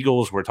that the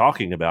Eagles were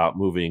talking about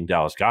moving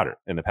Dallas Goedert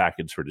in a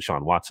package for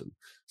Deshaun Watson.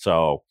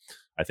 So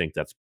I think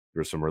that's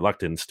there was some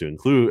reluctance to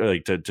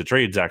include to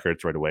trade Zach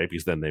Ertz right away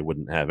because then they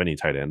wouldn't have any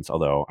tight ends.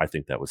 Although I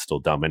think that was still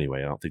dumb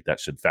anyway. I don't think that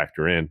should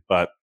factor in.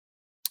 But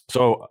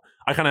so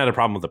I kind of had a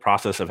problem with the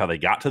process of how they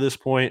got to this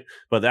point,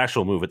 but the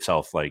actual move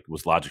itself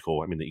was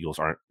logical. I mean, the Eagles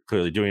aren't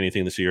clearly doing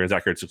anything this year, and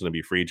Zach Ertz is going to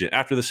be free agent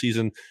after the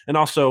season. And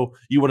also,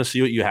 you want to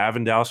see what you have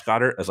in Dallas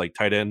Goedert as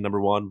tight end number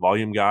one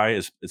volume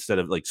guy, instead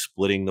of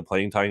splitting the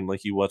playing time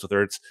like he was with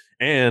Ertz.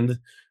 And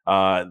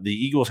the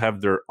Eagles have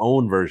their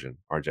own version,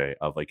 RJ,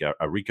 of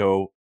a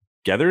Rico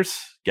Gathers.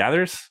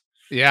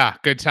 Yeah,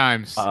 good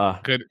times.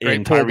 Great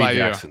pull Tyree by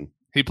Jackson. you.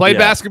 He played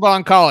basketball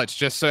in college,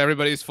 just so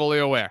everybody's fully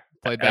aware.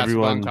 Played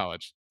basketball in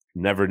college.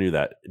 Never knew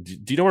that. Do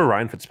you know where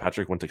Ryan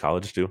Fitzpatrick went to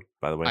college too,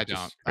 by the way? I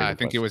don't. I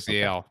think it was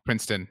Yale,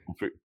 Princeton.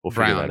 We'll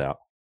figure that out.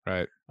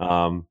 Right.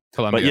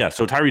 But yeah,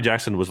 so Tyree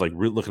Jackson was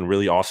looking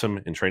really awesome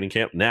in training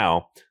camp.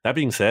 Now, that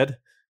being said,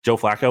 Joe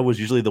Flacco was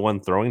usually the one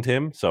throwing to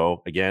him.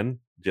 So again,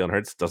 Jalen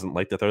Hurts doesn't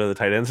like to throw to the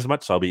tight ends as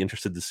much. So I'll be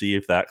interested to see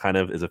if that kind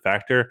of is a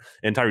factor.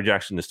 And Tyree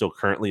Jackson is still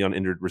currently on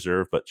injured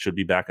reserve, but should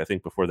be back, I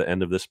think, before the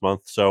end of this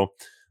month. So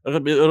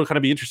it'll kind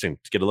of be interesting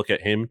to get a look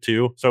at him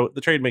too. So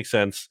the trade makes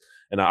sense.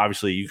 And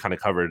obviously, you kind of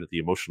covered the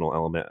emotional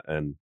element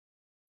and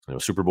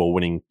Super Bowl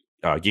winning,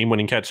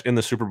 game-winning catch in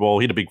the Super Bowl.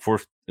 He had a big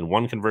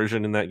 4th-and-1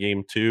 conversion in that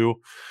game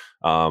too.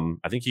 I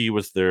think he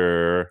was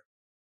their,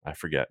 I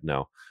forget.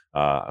 No,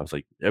 I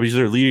was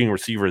their leading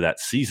receiver that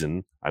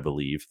season, I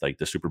believe,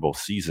 the Super Bowl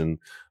season.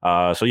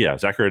 So yeah,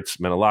 Zach Ertz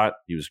meant a lot.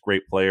 He was a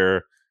great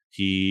player.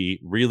 He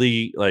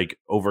really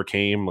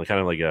overcame a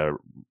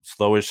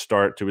slowish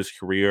start to his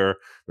career.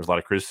 There's a lot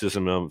of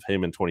criticism of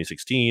him in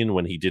 2016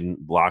 when he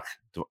didn't block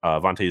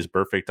Vontaze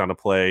Burfict on a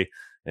play,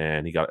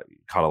 and he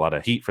caught a lot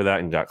of heat for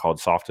that and got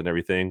called soft and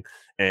everything.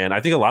 And I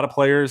think a lot of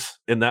players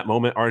in that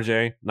moment,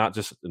 RJ, not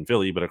just in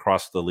Philly but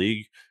across the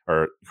league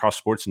or across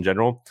sports in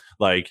general,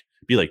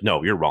 be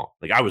no, you're wrong.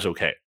 I was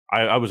okay.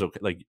 I was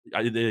okay.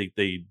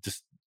 They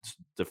just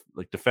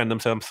defend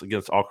themselves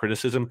against all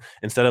criticism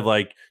instead of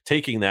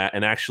taking that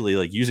and actually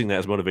using that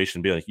as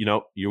motivation to be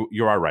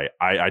you are right.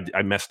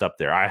 I messed up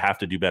there. I have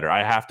to do better.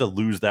 I have to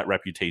lose that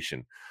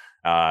reputation.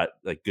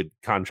 Good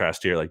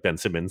contrast here, Ben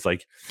Simmons.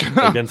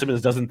 Ben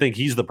Simmons doesn't think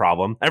he's the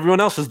problem. Everyone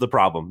else is the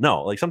problem.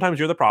 No, sometimes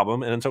you're the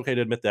problem, and it's okay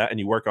to admit that, and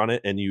you work on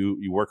it, and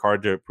you work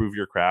hard to prove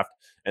your craft,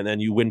 and then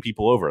you win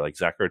people over like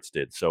Zach Ertz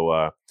did.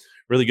 So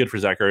really good for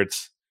Zach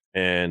Ertz.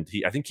 And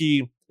I think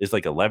he is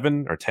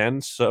 11 or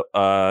 10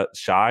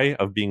 shy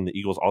of being the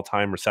Eagles'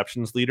 all-time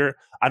receptions leader.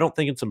 I don't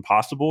think it's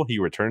impossible he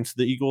returns to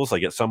the Eagles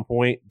at some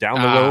point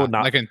down the road,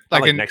 not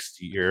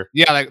next year.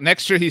 Yeah,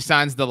 next year he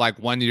signs the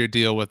 1-year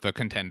deal with the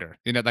contender.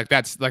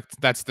 That's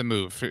the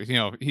move.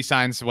 He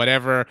signs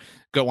whatever,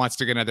 wants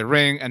to get another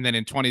ring, and then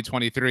in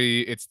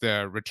 2023 it's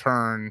the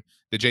return,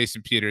 the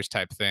Jason Peters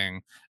type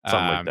thing.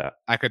 Something like that.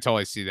 I could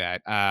totally see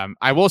that.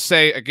 I will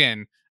say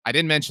again, I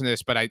didn't mention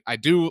this, but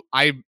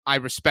I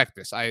respect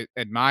this. I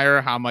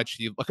admire how much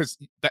because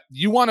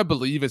you want to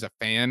believe as a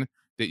fan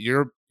that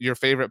your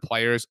favorite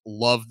players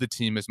love the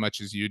team as much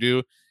as you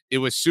do. It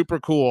was super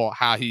cool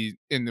how and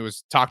it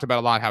was talked about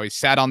a lot, how he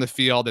sat on the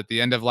field at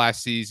the end of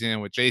last season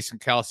with Jason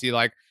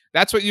Kelce.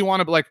 That's what you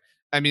want to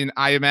I mean,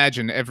 I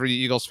imagine every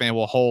Eagles fan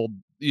will hold,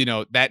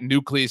 that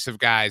nucleus of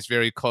guys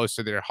very close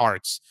to their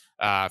hearts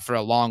for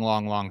a long,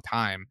 long, long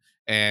time.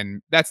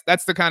 And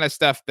that's the kind of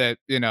stuff that,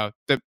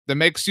 that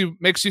makes you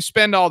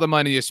spend all the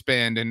money you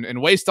spend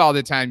and waste all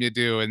the time you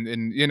do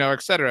and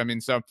et cetera. I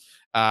mean, so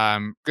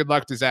good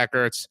luck to Zach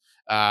Ertz.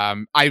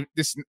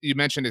 You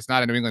mentioned it's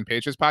not a New England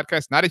Patriots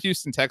podcast, not a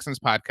Houston Texans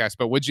podcast,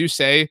 but would you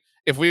say,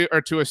 if we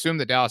are to assume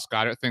the Dallas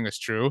Goedert thing is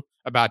true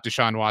about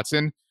Deshaun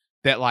Watson,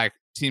 that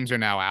teams are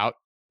now out?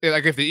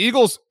 If the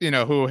Eagles,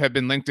 who have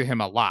been linked to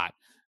him a lot,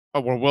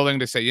 were willing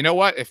to say, you know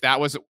what, if that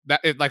was that,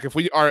 if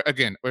we are,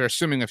 again, we're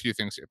assuming a few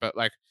things here, but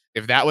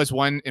if that was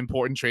one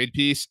important trade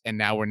piece and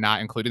now we're not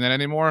including that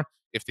anymore,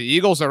 if the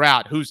Eagles are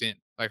out, who's in?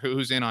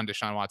 Who's in on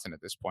Deshaun Watson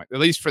at this point, at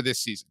least for this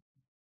season?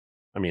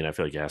 I mean, I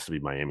feel it has to be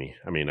Miami.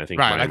 I mean, I think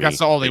right, Miami, that's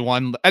the only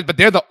one, but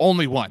they're the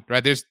only one,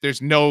 right?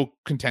 There's no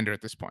contender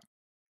at this point.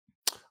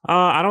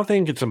 I don't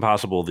think it's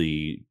impossible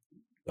the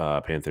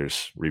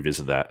Panthers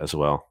revisit that as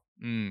well.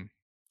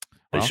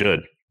 They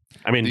should.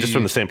 I mean, just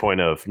from the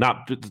standpoint of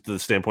not the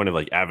standpoint of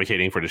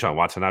advocating for Deshaun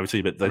Watson,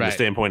 obviously, but the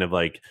standpoint of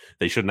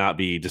they should not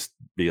be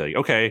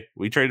okay,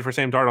 we traded for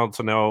Sam Darnold,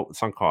 so now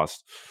sunk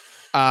cost.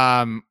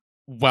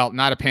 Well,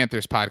 not a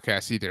Panthers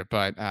podcast either,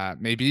 but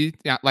maybe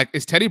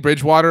is Teddy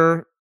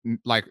Bridgewater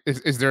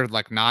is there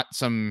not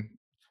some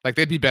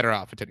they'd be better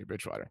off with Teddy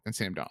Bridgewater than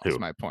Sam Darnold? Is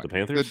my point. The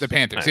Panthers, the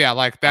Panthers,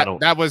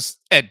 that was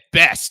at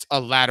best a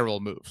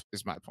lateral move.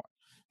 Is my point.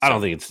 So, I don't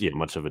think it's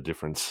much of a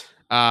difference.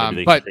 Maybe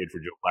they but can trade for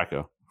Joe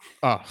Flacco.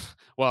 Oh,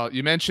 well,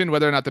 you mentioned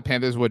whether or not the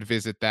Panthers would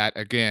visit that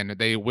again.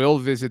 They will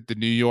visit the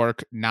New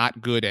York not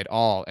good at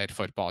all at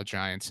football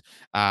Giants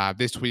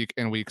this week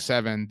in week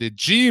 7. The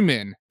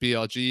G-Men,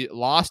 BLG,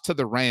 lost to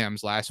the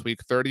Rams last week,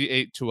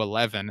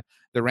 38-11.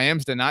 The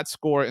Rams did not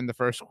score in the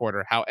first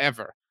quarter.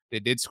 However, They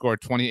did score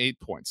 28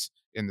 points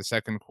in the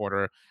second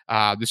quarter.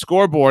 The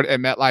scoreboard at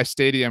MetLife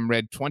Stadium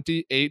read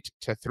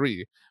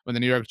 28-3 when the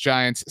New York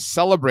Giants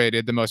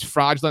celebrated the most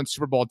fraudulent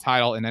Super Bowl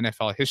title in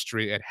NFL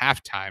history at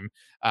halftime.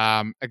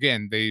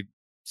 Again, they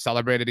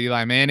celebrated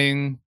Eli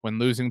Manning when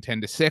losing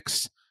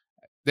 10-6.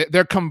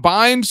 Their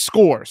combined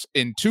scores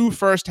in 2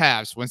 first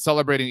halves when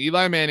celebrating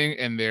Eli Manning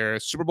and their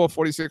Super Bowl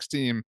 46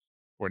 team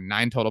were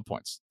 9 total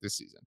points this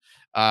season.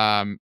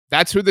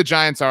 That's who the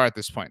Giants are at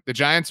this point. The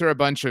Giants are a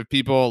bunch of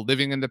people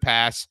living in the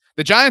past.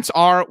 The Giants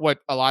are what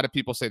a lot of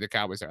people say the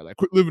Cowboys are. Like,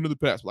 quit living in the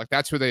past. Like,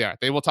 that's who they are.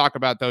 They will talk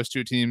about those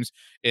two teams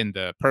in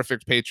the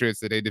perfect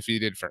Patriots that they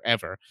defeated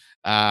forever.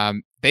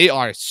 They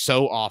are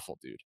so awful,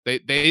 dude.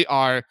 They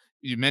are,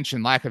 you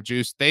mentioned lack of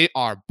juice. They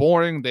are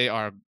boring. They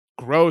are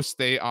gross.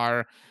 They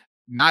are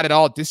not at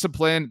all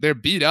disciplined. They're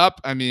beat up,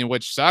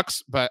 which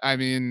sucks. But,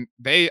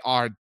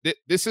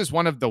 this is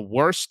one of the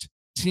worst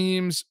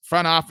teams,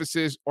 front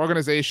offices,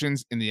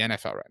 organizations in the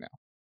NFL right now.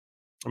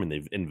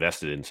 They've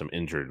invested in some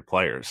injured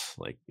players,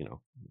 like,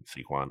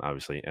 Saquon,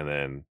 obviously, and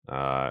then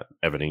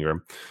Evan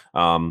Ingram.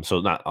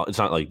 So it's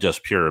not like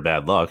just pure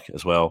bad luck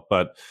as well.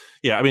 But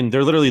yeah,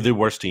 they're literally the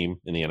worst team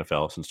in the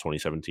NFL since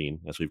 2017,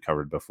 as we've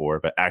covered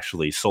before, but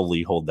actually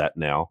solely hold that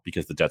now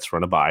because the Jets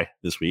run a bye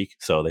this week.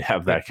 So they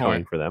have that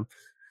going for them.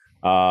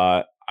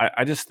 I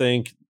just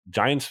think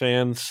Giants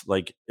fans,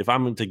 like, if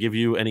I'm to give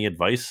you any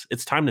advice,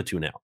 it's time to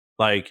tune out.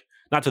 Like,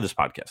 not to this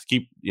podcast.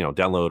 Keep,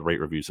 download,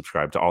 rate, review,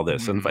 subscribe to all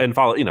this, and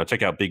follow,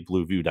 check out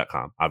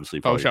bigblueview.com. Obviously,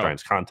 follow your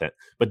Giants content,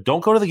 but don't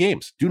go to the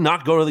games. Do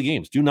not go to the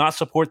games. Do not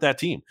support that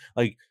team.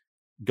 Like,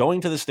 going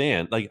to the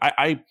stand, like,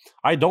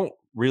 I don't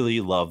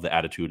really love the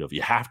attitude of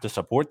you have to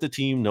support the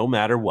team no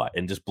matter what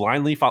and just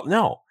blindly follow.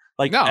 No.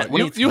 Like, no,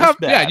 you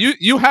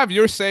have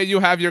your say, you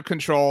have your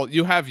control,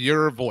 you have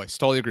your voice.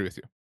 Totally agree with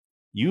you.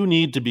 You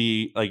need to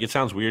be, like, it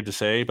sounds weird to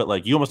say, but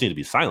like, you almost need to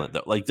be silent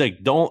though. Like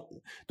don't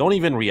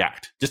even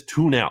react. Just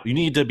tune out. You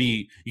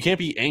can't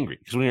be angry,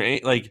 because when you're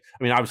like,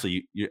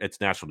 obviously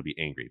it's natural to be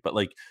angry, but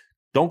like,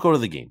 don't go to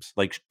the games.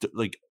 Like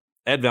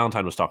Ed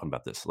Valentine was talking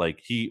about this.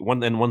 Like,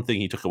 one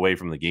thing he took away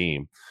from the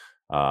game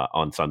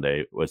on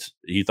Sunday was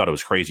he thought it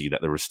was crazy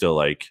that there was still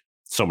like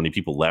so many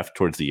people left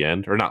towards the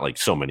end, or not like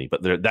so many,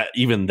 but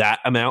that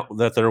amount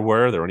that there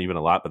weren't even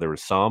a lot, but there were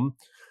some.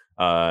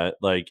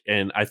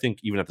 And I think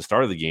even at the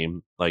start of the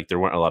game, like, there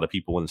weren't a lot of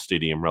people in the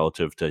stadium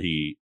relative to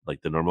the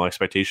normal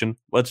expectation,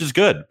 which is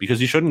good,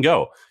 because you shouldn't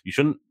go. You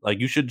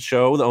should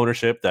show the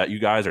ownership that you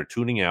guys are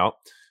tuning out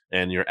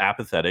and you're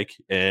apathetic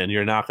and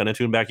you're not going to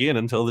tune back in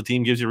until the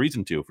team gives you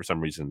reason to, for some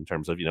reason, in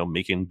terms of,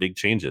 making big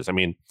changes.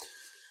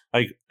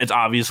 It's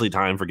obviously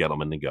time for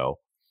Gettleman to go.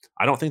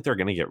 I don't think they're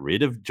going to get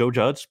rid of Joe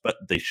Judge, but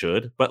they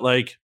should. But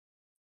like,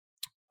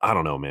 I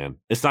don't know, man.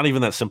 It's not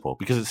even that simple,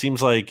 because it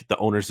seems like the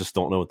owners just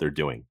don't know what they're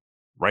doing.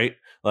 Right?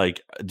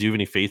 Like, do you have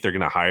any faith they're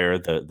going to hire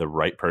the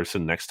right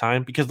person next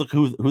time? Because look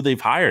who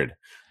they've hired.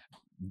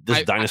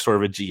 This dinosaur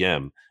of a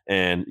GM,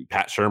 and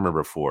Pat Shurmur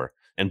before,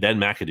 and Ben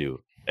McAdoo,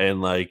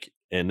 and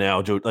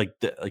now Joe.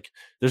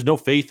 There's no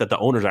faith that the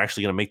owners are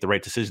actually going to make the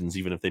right decisions,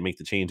 even if they make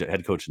the change at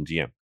head coach and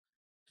GM.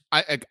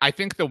 I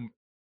think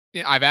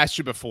I've asked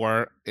you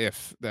before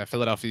if the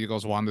Philadelphia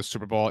Eagles won the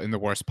Super Bowl in the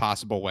worst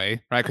possible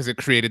way, right? Because it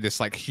created this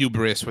like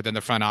hubris within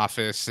the front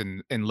office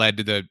and led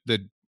to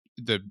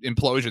the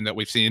implosion that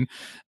we've seen.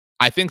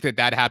 I think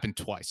that happened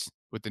twice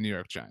with the New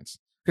York Giants.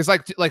 Because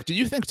like, do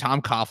you think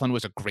Tom Coughlin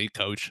was a great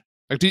coach?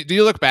 Like, do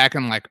you look back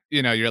and like,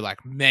 you're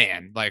like,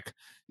 man, like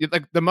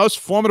the most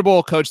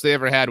formidable coach they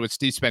ever had was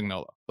Steve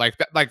Spagnuolo. Like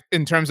that, like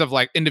in terms of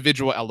like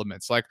individual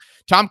elements, like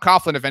Tom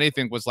Coughlin, if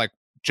anything, was like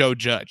Joe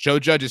Judge. Joe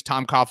Judge is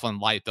Tom Coughlin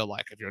light. They're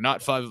like, if you're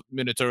not 5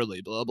 minutes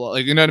early, blah, blah.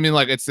 Like, you know what I mean?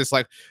 Like, it's this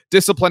like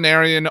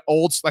disciplinarian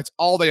that's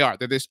all they are.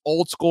 They're this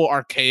old school,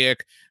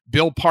 archaic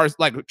Bill Parcells.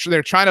 Like,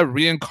 they're trying to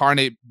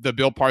reincarnate the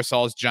Bill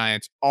Parcells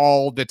Giants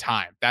all the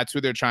time. That's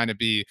who they're trying to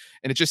be.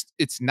 And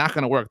it's not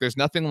going to work. There's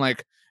nothing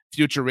like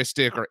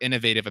futuristic or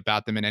innovative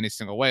about them in any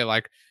single way.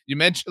 Like you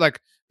mentioned, like,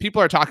 people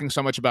are talking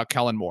so much about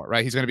Kellen Moore,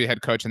 right? He's going to be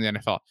head coach in the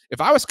NFL.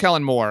 If I was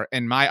Kellen Moore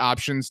and my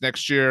options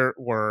next year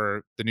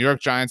were the New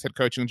York Giants head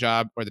coaching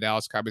job or the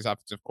Dallas Cowboys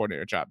offensive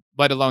coordinator job,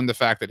 let alone the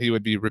fact that he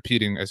would be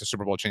repeating as a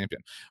Super Bowl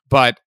champion.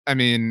 But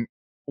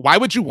why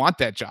would you want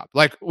that job?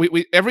 Like,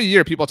 we every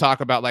year people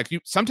talk about, like, you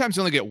sometimes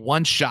only get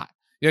one shot.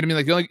 You know what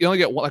I mean? Like, you only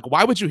get one. Like,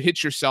 why would you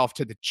hitch yourself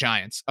to the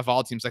Giants of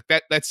all teams? Like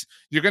that's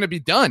you're going to be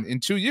done in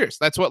 2 years.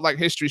 That's what like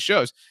history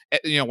shows.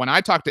 When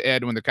I talked to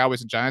Ed when the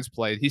Cowboys and Giants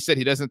played, he said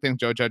he doesn't think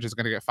Joe Judge is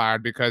going to get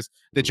fired because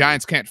the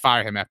Giants can't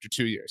fire him after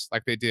 2 years,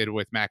 like they did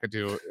with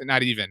McAdoo,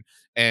 not even,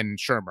 and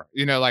Shurmur.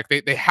 Like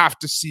they have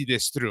to see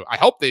this through. I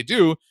hope they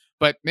do,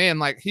 but man,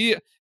 like he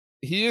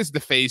is the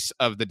face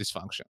of the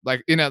dysfunction.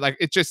 Like, like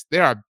it's just,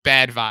 there are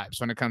bad vibes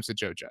when it comes to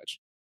Joe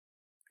Judge.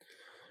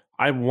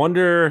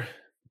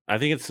 I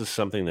think it's just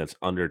something that's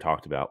under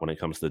talked about when it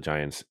comes to the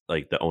Giants.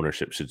 Like, the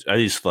ownership should, at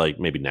least like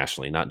maybe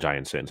nationally, not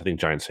Giants fans. I think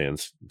Giants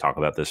fans talk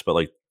about this, but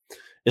like,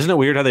 isn't it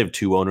weird how they have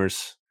 2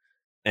 owners?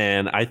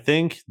 And I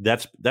think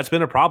that's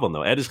been a problem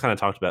though. Ed has kind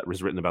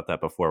of written about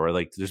that before, where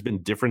like there's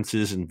been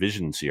differences in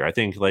visions here. I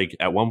think like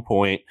at one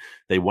point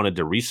they wanted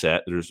to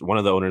reset. There's one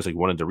of the owners like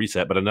wanted to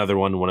reset, but another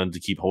one wanted to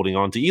keep holding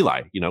on to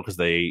Eli, because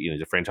they,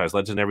 the franchise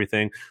legend and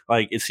everything.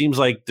 Like it seems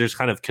like there's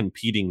kind of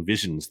competing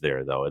visions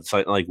there though. It's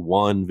like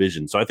one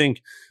vision. So I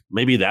think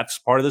maybe that's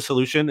part of the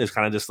solution, is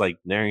kind of just like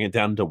narrowing it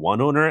down to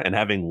one owner and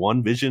having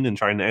one vision and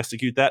trying to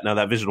execute that. Now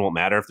that vision won't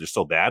matter if they're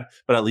still bad,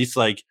 but at least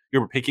like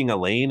you're picking a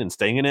lane and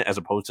staying in it, as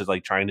opposed to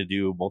like trying to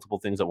do multiple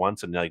things at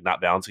once and like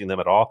not balancing them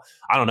at all.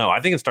 I don't know. I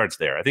think it starts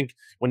there. I think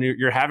when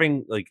you're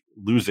having like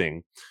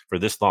losing for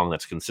this long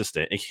that's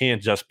consistent, it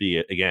can't just be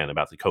again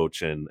about the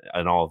coach and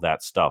all of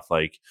that stuff.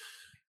 Like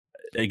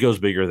it goes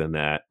bigger than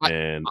that,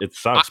 and it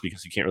sucks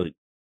because you can't really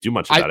do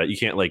much about it. You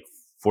can't like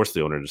force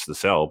the owner just to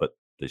sell, but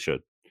they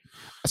should.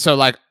 So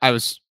like I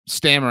was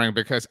stammering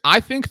because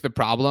I think the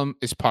problem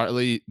is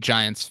partly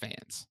Giants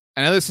fans.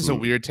 I know this is a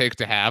weird take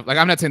to have. Like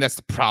I'm not saying that's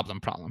the problem,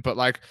 but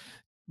like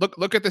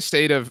look at the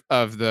state of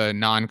the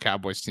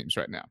non-Cowboys teams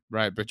right now,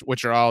 right? But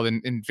which are all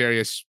in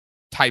various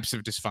types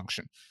of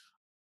dysfunction.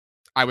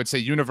 I would say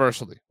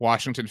universally,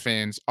 Washington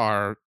fans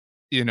are,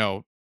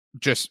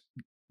 just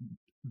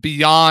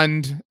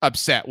beyond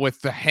upset with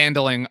the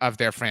handling of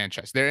their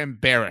franchise. They're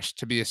embarrassed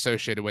to be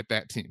associated with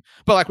that team.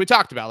 But like we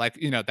talked about, like,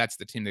 that's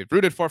the team they've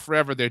rooted for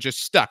forever. They're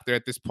just stuck. They're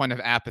at this point of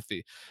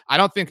apathy. I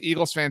don't think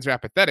Eagles fans are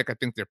apathetic. I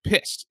think they're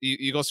pissed.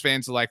 Eagles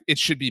fans are like, it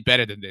should be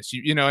better than this.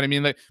 You know what I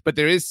mean? Like, but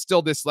there is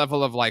still this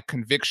level of like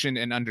conviction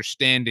and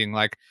understanding.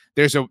 Like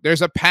there's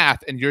a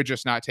path and you're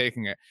just not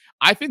taking it.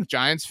 I think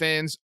Giants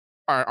fans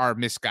are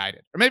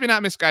misguided, or maybe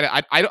not misguided.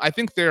 I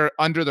think they're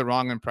under the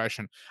wrong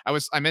impression.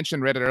 I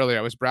mentioned Reddit earlier.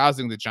 I was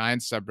browsing the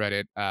Giants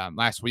subreddit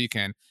last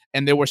weekend,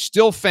 and there were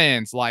still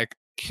fans like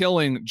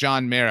killing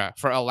John Mara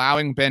for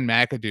allowing Ben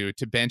McAdoo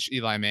to bench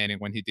Eli Manning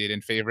when he did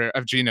in favor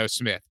of Geno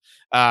Smith.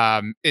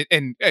 And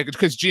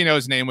because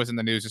Geno's name was in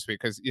the news this week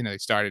because he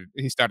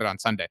started on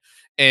Sunday,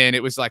 and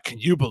it was like, can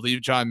you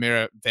believe John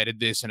Mara vetted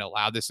this and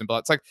allowed this? And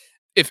it's like,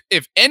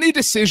 if any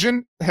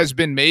decision has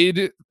been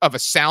made of a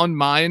sound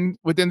mind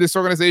within this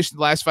organization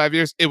the last 5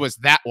 years, it was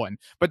that one.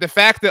 But the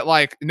fact that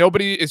like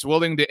nobody is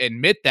willing to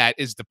admit that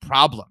is the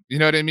problem. You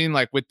know what I mean?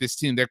 Like with this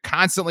team, they're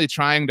constantly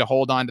trying to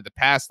hold on to the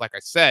past, like I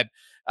said.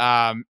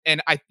 And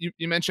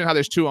you mentioned how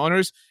there's two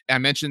owners, and I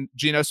mentioned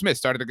Geno Smith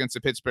started against the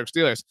Pittsburgh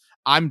Steelers.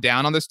 I'm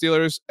down on the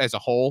Steelers as a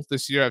whole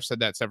this year. I've said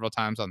that several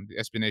times on the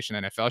SB Nation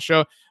NFL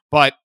show,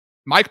 but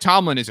Mike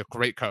Tomlin is a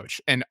great coach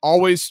and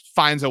always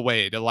finds a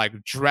way to like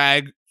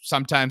drag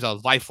sometimes a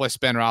lifeless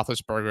Ben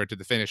Roethlisberger to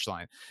the finish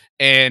line.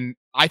 And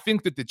I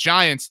think that the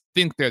Giants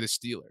think they're the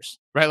Steelers,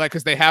 right? Like,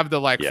 because they have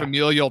the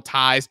familial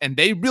ties, and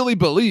they really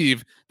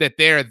believe that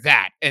they're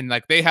that. And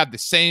like they have the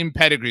same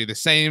pedigree, the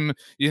same,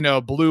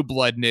 blue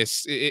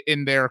bloodness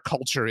in their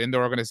culture, in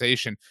their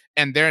organization.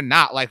 And they're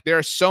not. Like there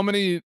are so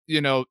many,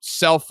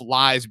 self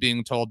lies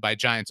being told by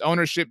Giants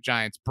ownership,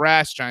 Giants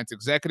brass, Giants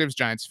executives,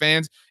 Giants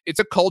fans. It's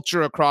a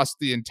culture across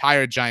the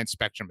entire Giants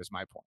spectrum, is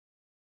my point.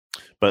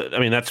 But I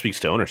mean, that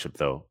speaks to ownership,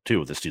 though, too,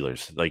 with the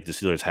Steelers. Like the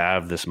Steelers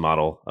have this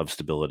model of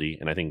stability,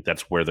 and I think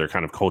that's where their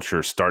kind of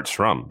culture starts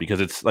from.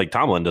 Because it's like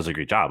Tomlin does a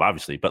great job,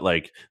 obviously, but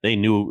like they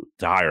knew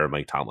to hire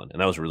Mike Tomlin,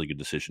 and that was a really good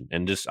decision.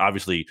 And just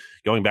obviously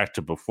going back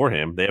to before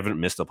him, they haven't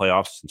missed the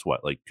playoffs since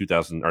what, like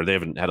 2000, or they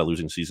haven't had a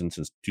losing season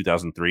since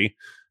 2003.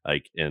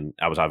 Like, and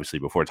that was obviously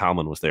before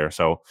Tomlin was there.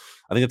 So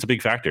I think that's a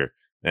big factor.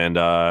 And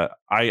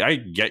I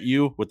get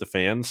you with the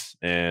fans,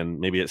 and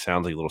maybe it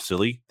sounds like a little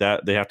silly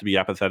that they have to be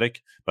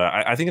apathetic, but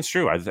I think it's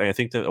true. I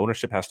think the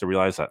ownership has to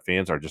realize that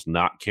fans are just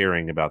not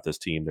caring about this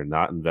team. They're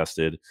not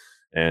invested.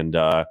 And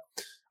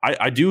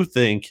I do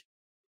think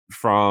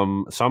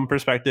from some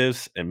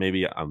perspectives, and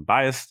maybe I'm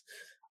biased,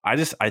 I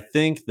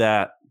think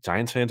that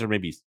Giants fans are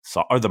maybe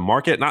or the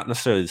market, not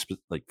necessarily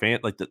like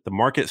the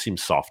market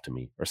seems soft to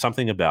me, or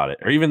something about it,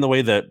 or even the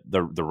way that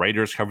the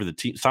writers cover the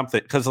team,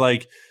 something. Because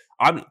like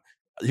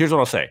here's what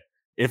I'll say.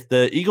 If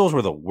the Eagles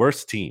were the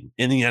worst team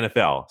in the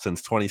NFL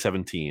since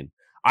 2017,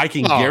 I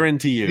can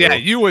guarantee you. Yeah,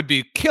 you would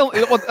be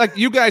killing. Like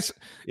you guys.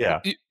 Yeah.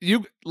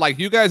 You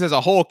guys as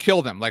a whole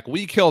kill them. Like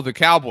we killed the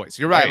Cowboys.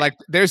 You're right. Like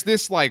there's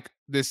this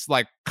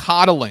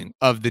coddling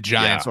of the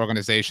Giants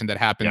organization that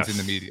happens in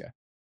the media.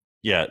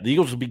 Yeah, the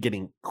Eagles will be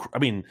getting. I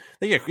mean,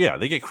 they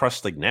get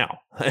crushed like now,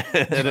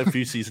 and a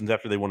few seasons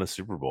after they won a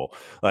Super Bowl.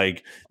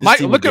 Like,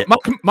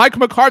 Mike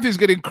McCarthy's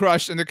getting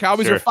crushed, and the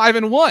Cowboys are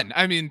 5-1.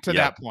 I mean, to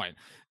that point.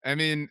 I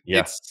mean,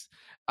 it's.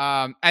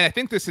 And I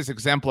think this is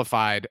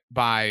exemplified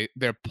by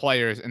their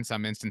players in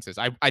some instances.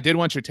 I did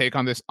want your take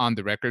on this on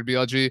the record,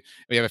 BLG.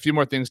 We have a few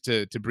more things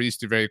to breeze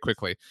through very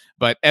quickly.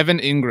 But Evan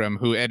Ingram,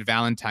 who Ed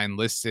Valentine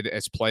listed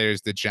as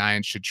players the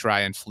Giants should try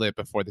and flip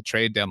before the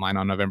trade deadline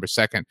on November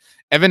 2nd.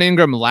 Evan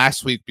Ingram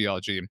last week,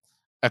 BLG,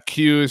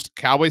 accused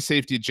Cowboy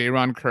safety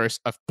Jaron Kearse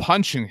of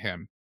punching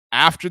him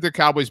after the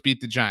Cowboys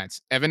beat the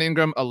Giants. Evan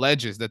Ingram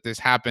alleges that this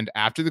happened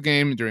after the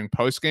game during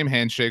post-game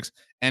handshakes.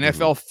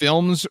 NFL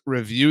Films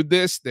reviewed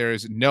this. There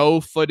is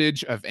no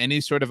footage of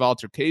any sort of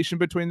altercation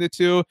between the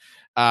two.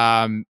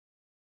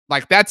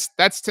 Like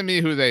that's to me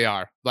who they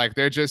are. Like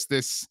they're just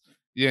this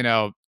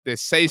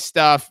this say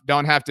stuff,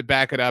 don't have to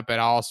back it up at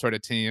all sort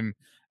of team.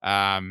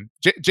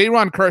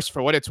 J-Ron Kearse,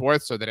 for what it's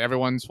worth, so that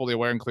everyone's fully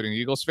aware, including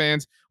Eagles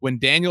fans, when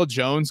Daniel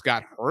Jones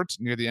got hurt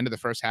near the end of the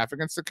first half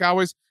against the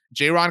Cowboys,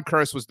 J-Ron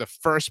Kearse was the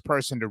first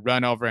person to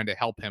run over and to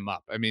help him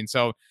up. I mean,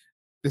 so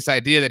this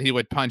idea that he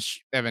would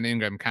punch Evan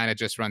Ingram kind of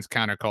just runs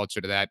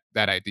counterculture to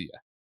that idea.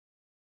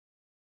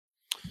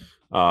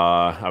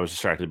 I was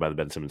distracted by the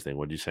Ben Simmons thing.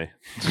 What did you say?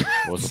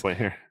 What was the point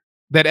here?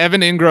 That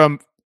Evan Ingram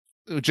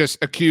just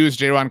accused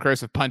J-Ron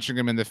Kearse of punching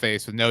him in the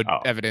face with no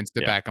evidence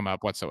to back him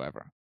up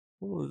whatsoever.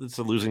 Well, it's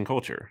a losing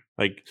culture.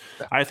 Like,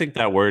 I think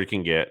that word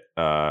can get,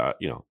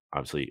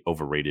 obviously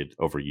overrated,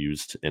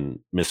 overused, and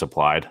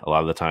misapplied a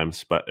lot of the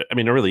times. But I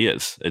mean, it really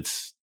is.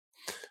 It's,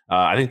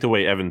 I think the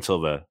way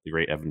the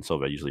great Evan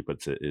Silva usually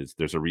puts it is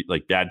there's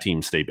bad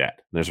teams stay bad.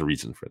 There's a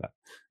reason for that.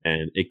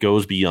 And it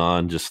goes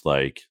beyond just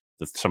like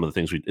some of the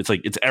things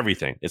it's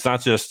everything. It's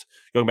not just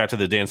going back to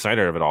the Dan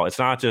Snyder of it all. It's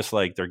not just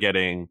like they're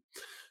getting,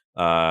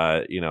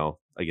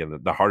 again,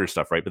 the harder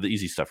stuff, right? But the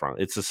easy stuff wrong.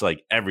 It's just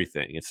like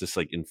everything. It's just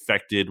like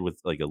infected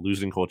with like a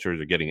losing culture.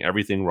 They're getting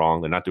everything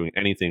wrong. They're not doing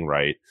anything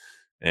right.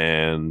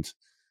 And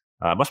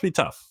must be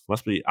tough.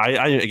 Must be.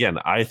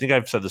 I think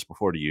I've said this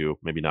before to you,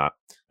 maybe not.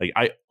 Like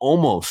I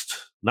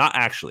not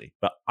actually,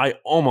 but I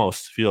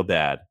almost feel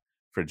bad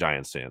for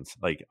Giants fans.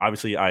 Like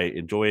obviously I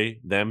enjoy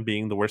them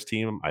being the worst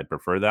team. I'd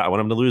prefer that. I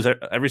want them to lose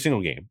every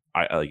single game.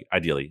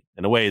 Ideally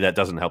in a way that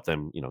doesn't help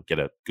them, get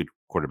a good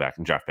quarterback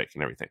and draft pick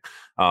and everything.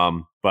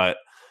 But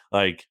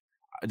like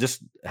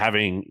just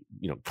having,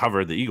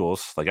 covered the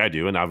Eagles like I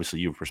do, and obviously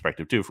you have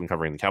perspective too from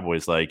covering the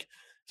Cowboys, like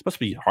it's supposed to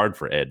be hard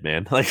for Ed,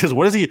 man. Like, cause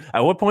what is he,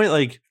 at what point,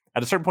 like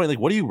at a certain point, like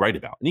what do you write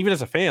about? And even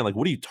as a fan, like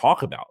what do you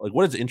talk about? Like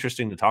what is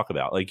interesting to talk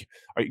about? Like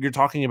you're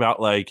talking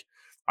about like,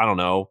 I don't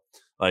know,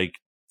 like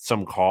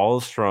some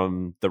calls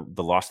from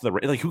the loss of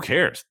the, like who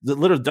cares? It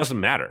literally doesn't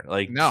matter.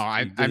 Like, no,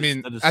 I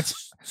mean,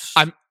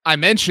 I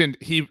mentioned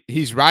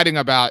he's writing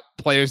about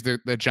players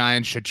that the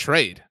Giants should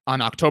trade on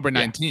October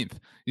 19th,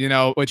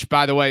 which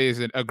by the way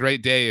is a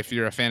great day if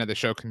you're a fan of the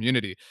show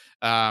Community.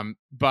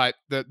 But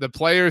the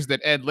players that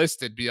Ed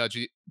listed,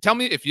 BLG, tell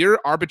me if you're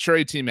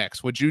arbitrary Team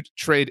X, would you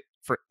trade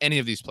for any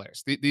of these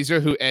players? These are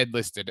who Ed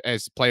listed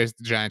as players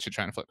the Giants should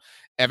try to flip.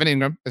 Evan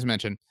Ingram, as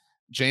mentioned,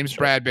 James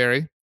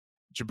Bradbury,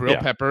 Jabril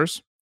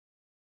Peppers.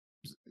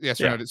 Yes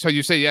or no? So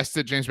you say yes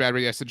to James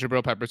Bradbury, yes to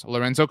Jabril Peppers,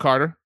 Lorenzo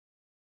Carter.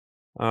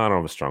 I don't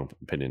have a strong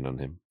opinion on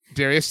him.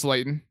 Darius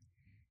Slayton.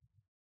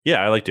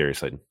 Yeah, I like Darius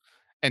Slayton.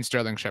 And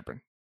Sterling Shepard.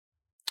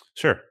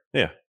 Sure.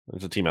 Yeah.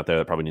 There's a team out there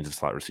that probably needs a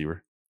slot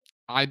receiver.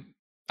 I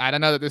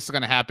don't know that this is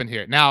going to happen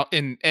here. Now,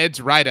 in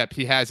Ed's write-up,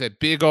 he has a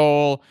big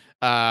ole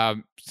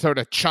sort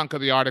of chunk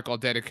of the article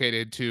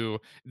dedicated to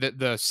the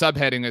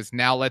subheading is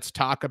now let's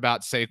talk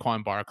about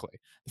Saquon Barkley.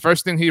 The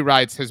first thing he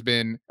writes has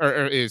been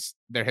is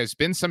there has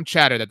been some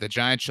chatter that the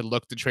Giants should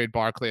look to trade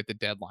Barkley at the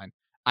deadline.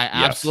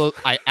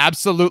 I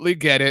absolutely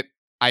get it.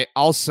 I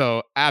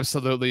also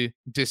absolutely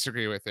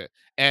disagree with it.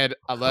 Ed,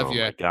 I love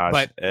you. Oh my gosh,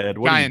 but Ed,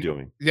 what are you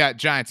doing? Yeah,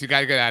 Giants, you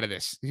got to get out of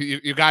this.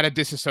 You got to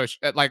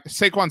disassociate. Like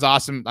Saquon's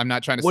awesome. I'm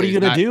not trying to. What say are you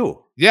gonna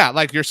do? Yeah,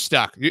 like you're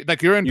stuck.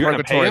 You're in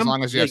purgatory as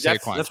long as you have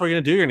Saquon. That's what you're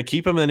gonna do. You're gonna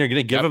keep him, and then you're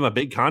gonna give him a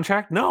big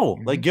contract. No,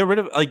 like get rid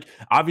of. Like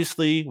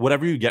obviously,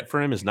 whatever you get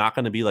for him is not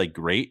going to be like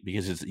great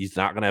because he's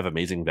not going to have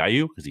amazing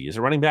value because he is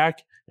a running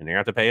back, and you're gonna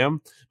have to pay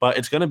him. But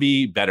it's going to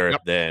be better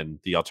than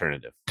the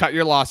alternative. Cut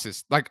your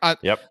losses. Like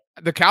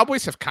the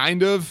Cowboys have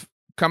kind of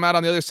come out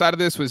on the other side of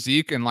this with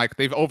Zeke, and like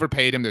they've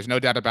overpaid him. There's no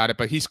doubt about it,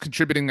 but he's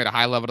contributing at a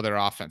high level to their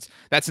offense.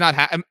 That's not,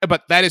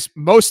 but that is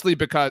mostly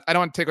because I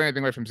don't want to take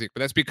anything away from Zeke, but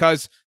that's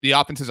because the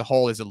offense as a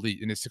whole is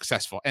elite and is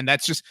successful. And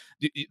that's just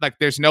like,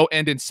 there's no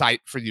end in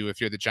sight for you if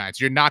you're the Giants.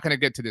 You're not going to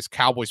get to this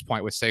Cowboys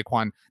point with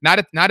Saquon,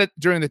 not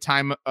during the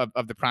time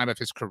of the prime of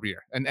his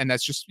career. And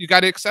that's just, you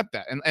got to accept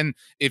that. And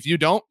if you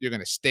don't, you're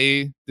going to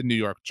stay the New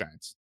York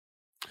Giants.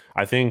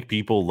 I think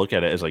people look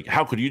at it as like,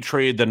 how could you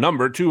trade the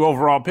number 2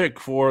 overall pick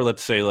for,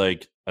 let's say,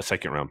 like a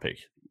second round pick?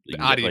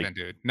 Not even,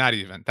 dude. Not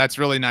even. That's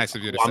really nice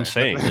of you to say. I'm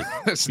saying,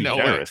 there's be no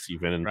generous way.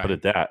 Even and put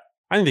it that.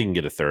 I think they can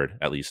get a third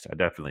at least. I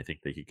definitely think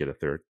they could get a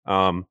third.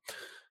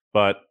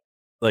 But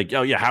like,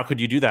 oh yeah, how could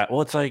you do that?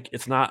 Well, it's like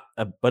it's not,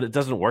 but it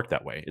doesn't work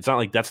that way. It's not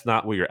like that's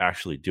not what you're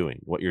actually doing.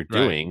 What you're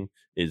doing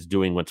is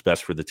doing what's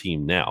best for the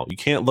team now. You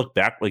can't look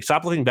back. Like,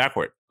 stop looking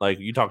backward. Like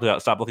you talked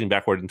about, stop looking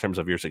backward in terms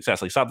of your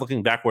success. Like, stop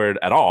looking backward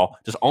at all.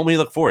 Just only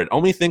look forward.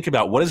 Only think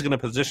about what is going to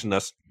position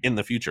us in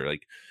the future.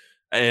 Like,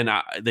 and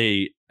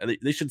they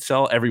should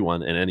sell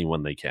everyone and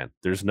anyone they can.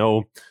 There's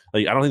no,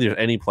 like, I don't think there's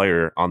any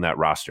player on that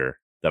roster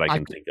that I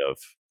can think of.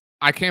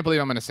 I can't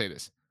believe I'm going to say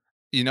this.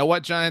 You know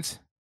what, Giants?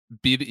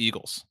 Be the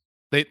Eagles.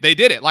 They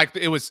did it. Like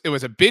it was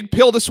a big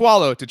pill to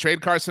swallow to trade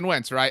Carson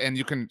Wentz, right? And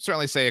you can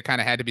certainly say it kind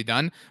of had to be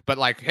done. But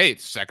like, hey,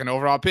 second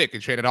overall pick, you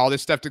traded all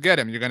this stuff to get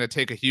him. You're going to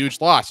take a huge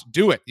loss.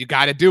 Do it. You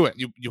got to do it.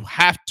 You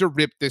have to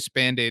rip this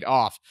Band-Aid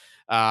off.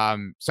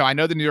 So I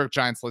know the New York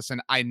Giants listen.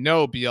 I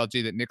know,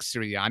 BLG, that Nick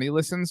Sirianni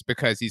listens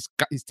because he's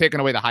taken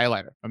away the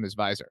highlighter from his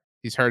visor.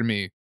 He's heard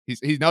me.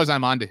 He knows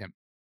I'm onto him.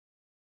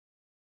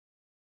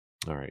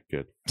 All right,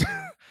 good.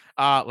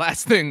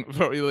 Last thing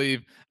before we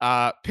leave,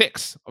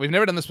 picks. We've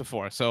never done this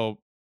before, so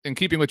in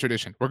keeping with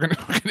tradition, we're gonna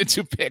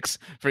do picks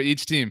for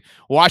each team.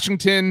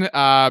 Washington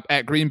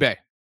at Green Bay.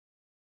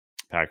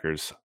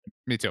 Packers.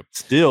 Me too.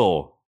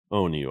 Still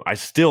own you. I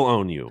still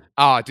own you.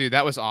 Oh, dude,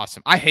 that was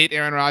awesome. I hate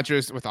Aaron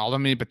Rodgers with all of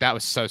me, but that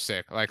was so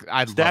sick. Like,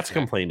 Stats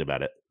complained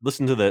about it.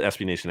 Listen to the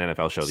SB Nation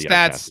NFL show. The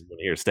Stats. You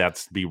hear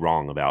Stats be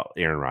wrong about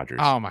Aaron Rodgers.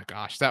 Oh my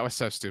gosh, that was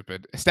so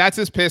stupid. Stats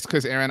is pissed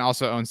because Aaron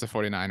also owns the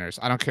 49ers.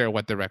 I don't care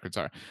what the records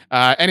are.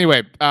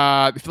 Anyway,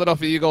 the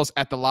Philadelphia Eagles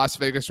at the Las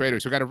Vegas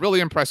Raiders, who got a really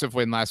impressive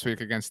win last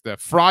week against the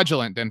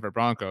fraudulent Denver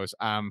Broncos.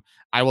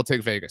 I will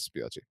take Vegas,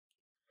 BLG.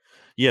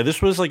 Yeah,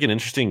 this was like an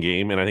interesting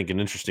game and I think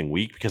an interesting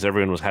week because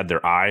everyone had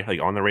their eye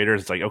like on the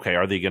Raiders. It's like, okay,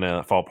 are they going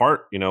to fall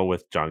apart,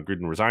 with John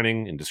Gruden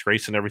resigning and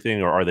disgrace and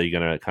everything, or are they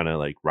going to kind of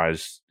like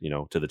rise,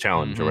 to the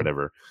challenge or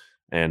whatever?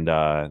 And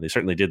they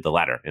certainly did the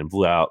latter and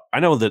blew out. I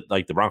know that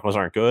like the Broncos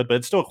aren't good, but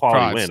it's still a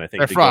quality win. I think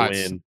they're frauds.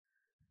 Go in.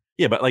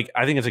 Yeah, but like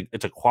I think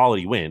it's a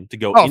quality win to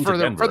go into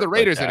Denver. For the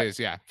Raiders, it is,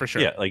 yeah, for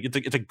sure. Yeah, like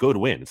it's a good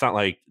win. It's not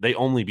like they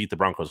only beat the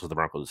Broncos because the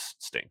Broncos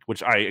stink,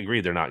 which I agree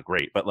they're not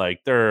great, but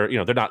like they're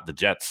not the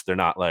Jets, they're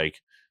not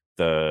like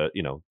the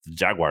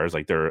Jaguars.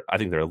 Like I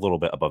think they're a little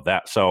bit above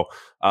that. So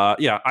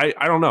yeah,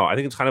 I don't know. I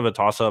think it's kind of a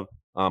toss up.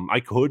 I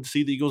could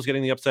see the Eagles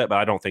getting the upset, but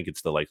I don't think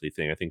it's the likely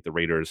thing. I think the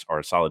Raiders are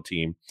a solid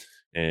team,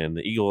 and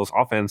the Eagles'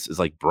 offense is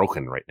like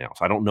broken right now.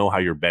 So I don't know how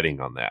you're betting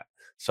on that.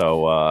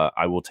 So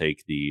I will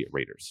take the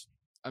Raiders.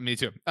 Me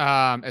too.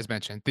 As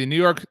mentioned, the New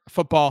York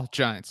Football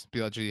Giants,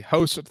 BLG,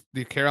 host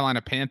the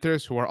Carolina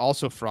Panthers, who are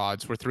also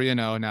frauds. We're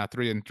 3-0 now,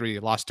 3-3.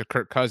 Lost to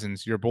Kirk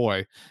Cousins, your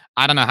boy.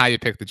 I don't know how you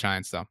pick the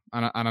Giants though. I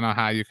don't know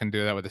how you can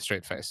do that with a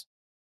straight face.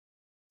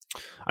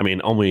 I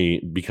mean, only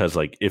because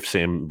like if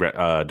Sam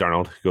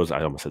Darnold goes,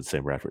 I almost said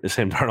Sam Bradford. If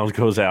Sam Darnold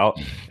goes out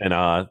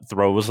and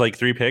throws like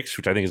 3 picks,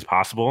 which I think is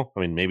possible. I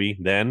mean, maybe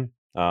then.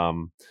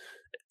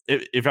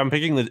 If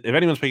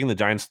anyone's picking the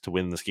Giants to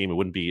win this game, it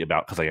wouldn't be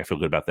about because like I feel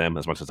good about them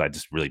as much as I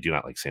just really do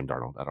not like Sam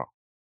Darnold at all.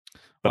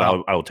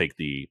 But I will take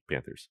the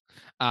Panthers.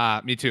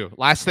 Me too.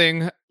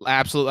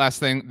 Absolute last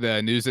thing.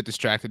 The news that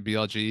distracted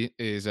BLG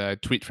is a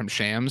tweet from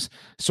Shams.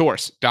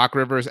 Source: Doc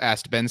Rivers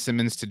asked Ben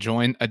Simmons to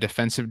join a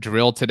defensive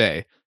drill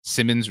today.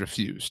 Simmons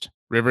refused.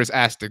 Rivers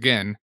asked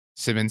again.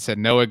 Simmons said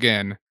no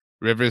again.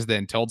 Rivers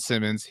then told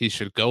Simmons he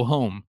should go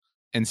home,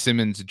 and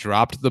Simmons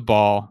dropped the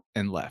ball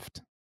and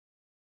left.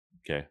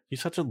 Okay.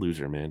 He's such a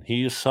loser, man.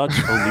 He is such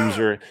a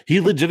loser. He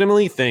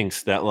legitimately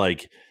thinks that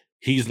like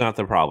he's not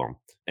the problem.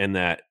 And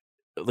that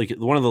like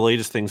one of the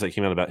latest things that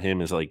came out about him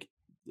is like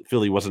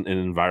Philly wasn't an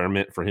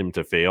environment for him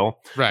to fail.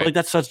 Right. But, like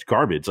that's such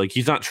garbage. Like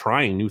he's not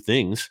trying new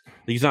things.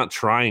 He's not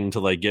trying to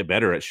like get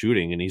better at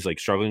shooting and he's like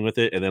struggling with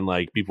it. And then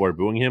like people are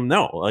booing him.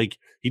 No, like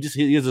he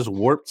has this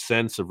warped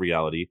sense of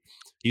reality.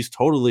 He's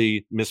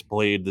totally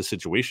misplayed the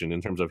situation in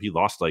terms of he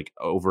lost like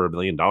over $1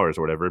 million or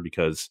whatever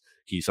because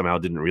he somehow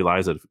didn't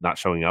realize that if not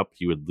showing up,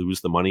 he would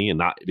lose the money and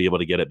not be able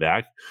to get it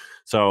back.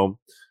 So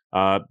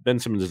Ben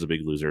Simmons is a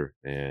big loser.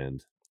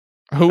 And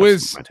who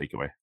is my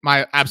takeaway?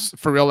 My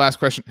for real last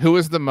question. Who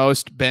is the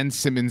most Ben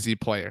Simmons-y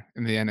player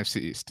in the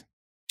NFC East?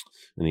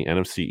 In the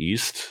NFC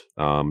East,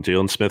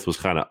 Jalen Smith was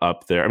kind of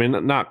up there. I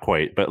mean, not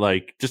quite, but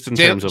like just in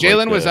terms of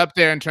Jalen was up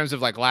there in terms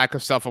of like lack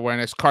of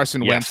self-awareness.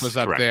 Carson Wentz was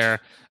up there.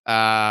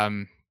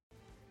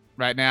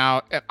 Right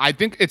now, I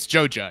think it's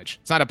Joe Judge.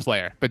 It's not a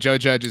player, but Joe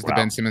Judge is the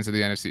Ben Simmons of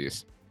the NFC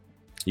East.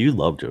 You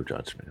love Joe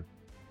Judge, man.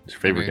 It's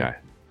your favorite guy.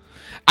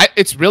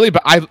 It's really,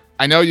 but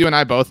I know you and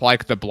I both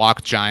like the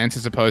block Giants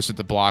as opposed to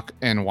the block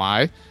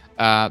NY.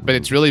 But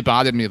it's really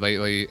bothered me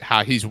lately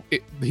how he's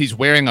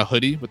wearing a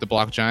hoodie with the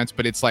block Giants,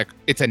 but it's like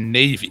it's a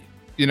navy.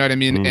 You know what I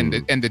mean?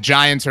 And the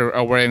Giants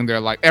are wearing their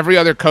like every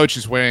other coach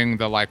is wearing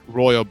the like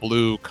royal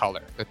blue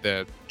color that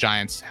the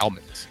Giants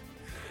helmet is.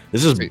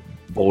 This is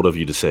bold of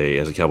you to say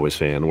as a Cowboys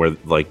fan, where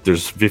like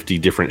there's 50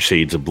 different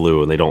shades of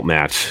blue and they don't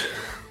match.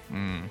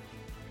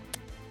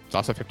 It's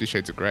also 50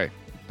 shades of gray,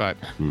 but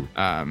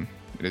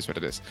it is what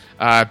it is.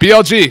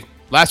 BLG,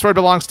 last word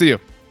belongs to you.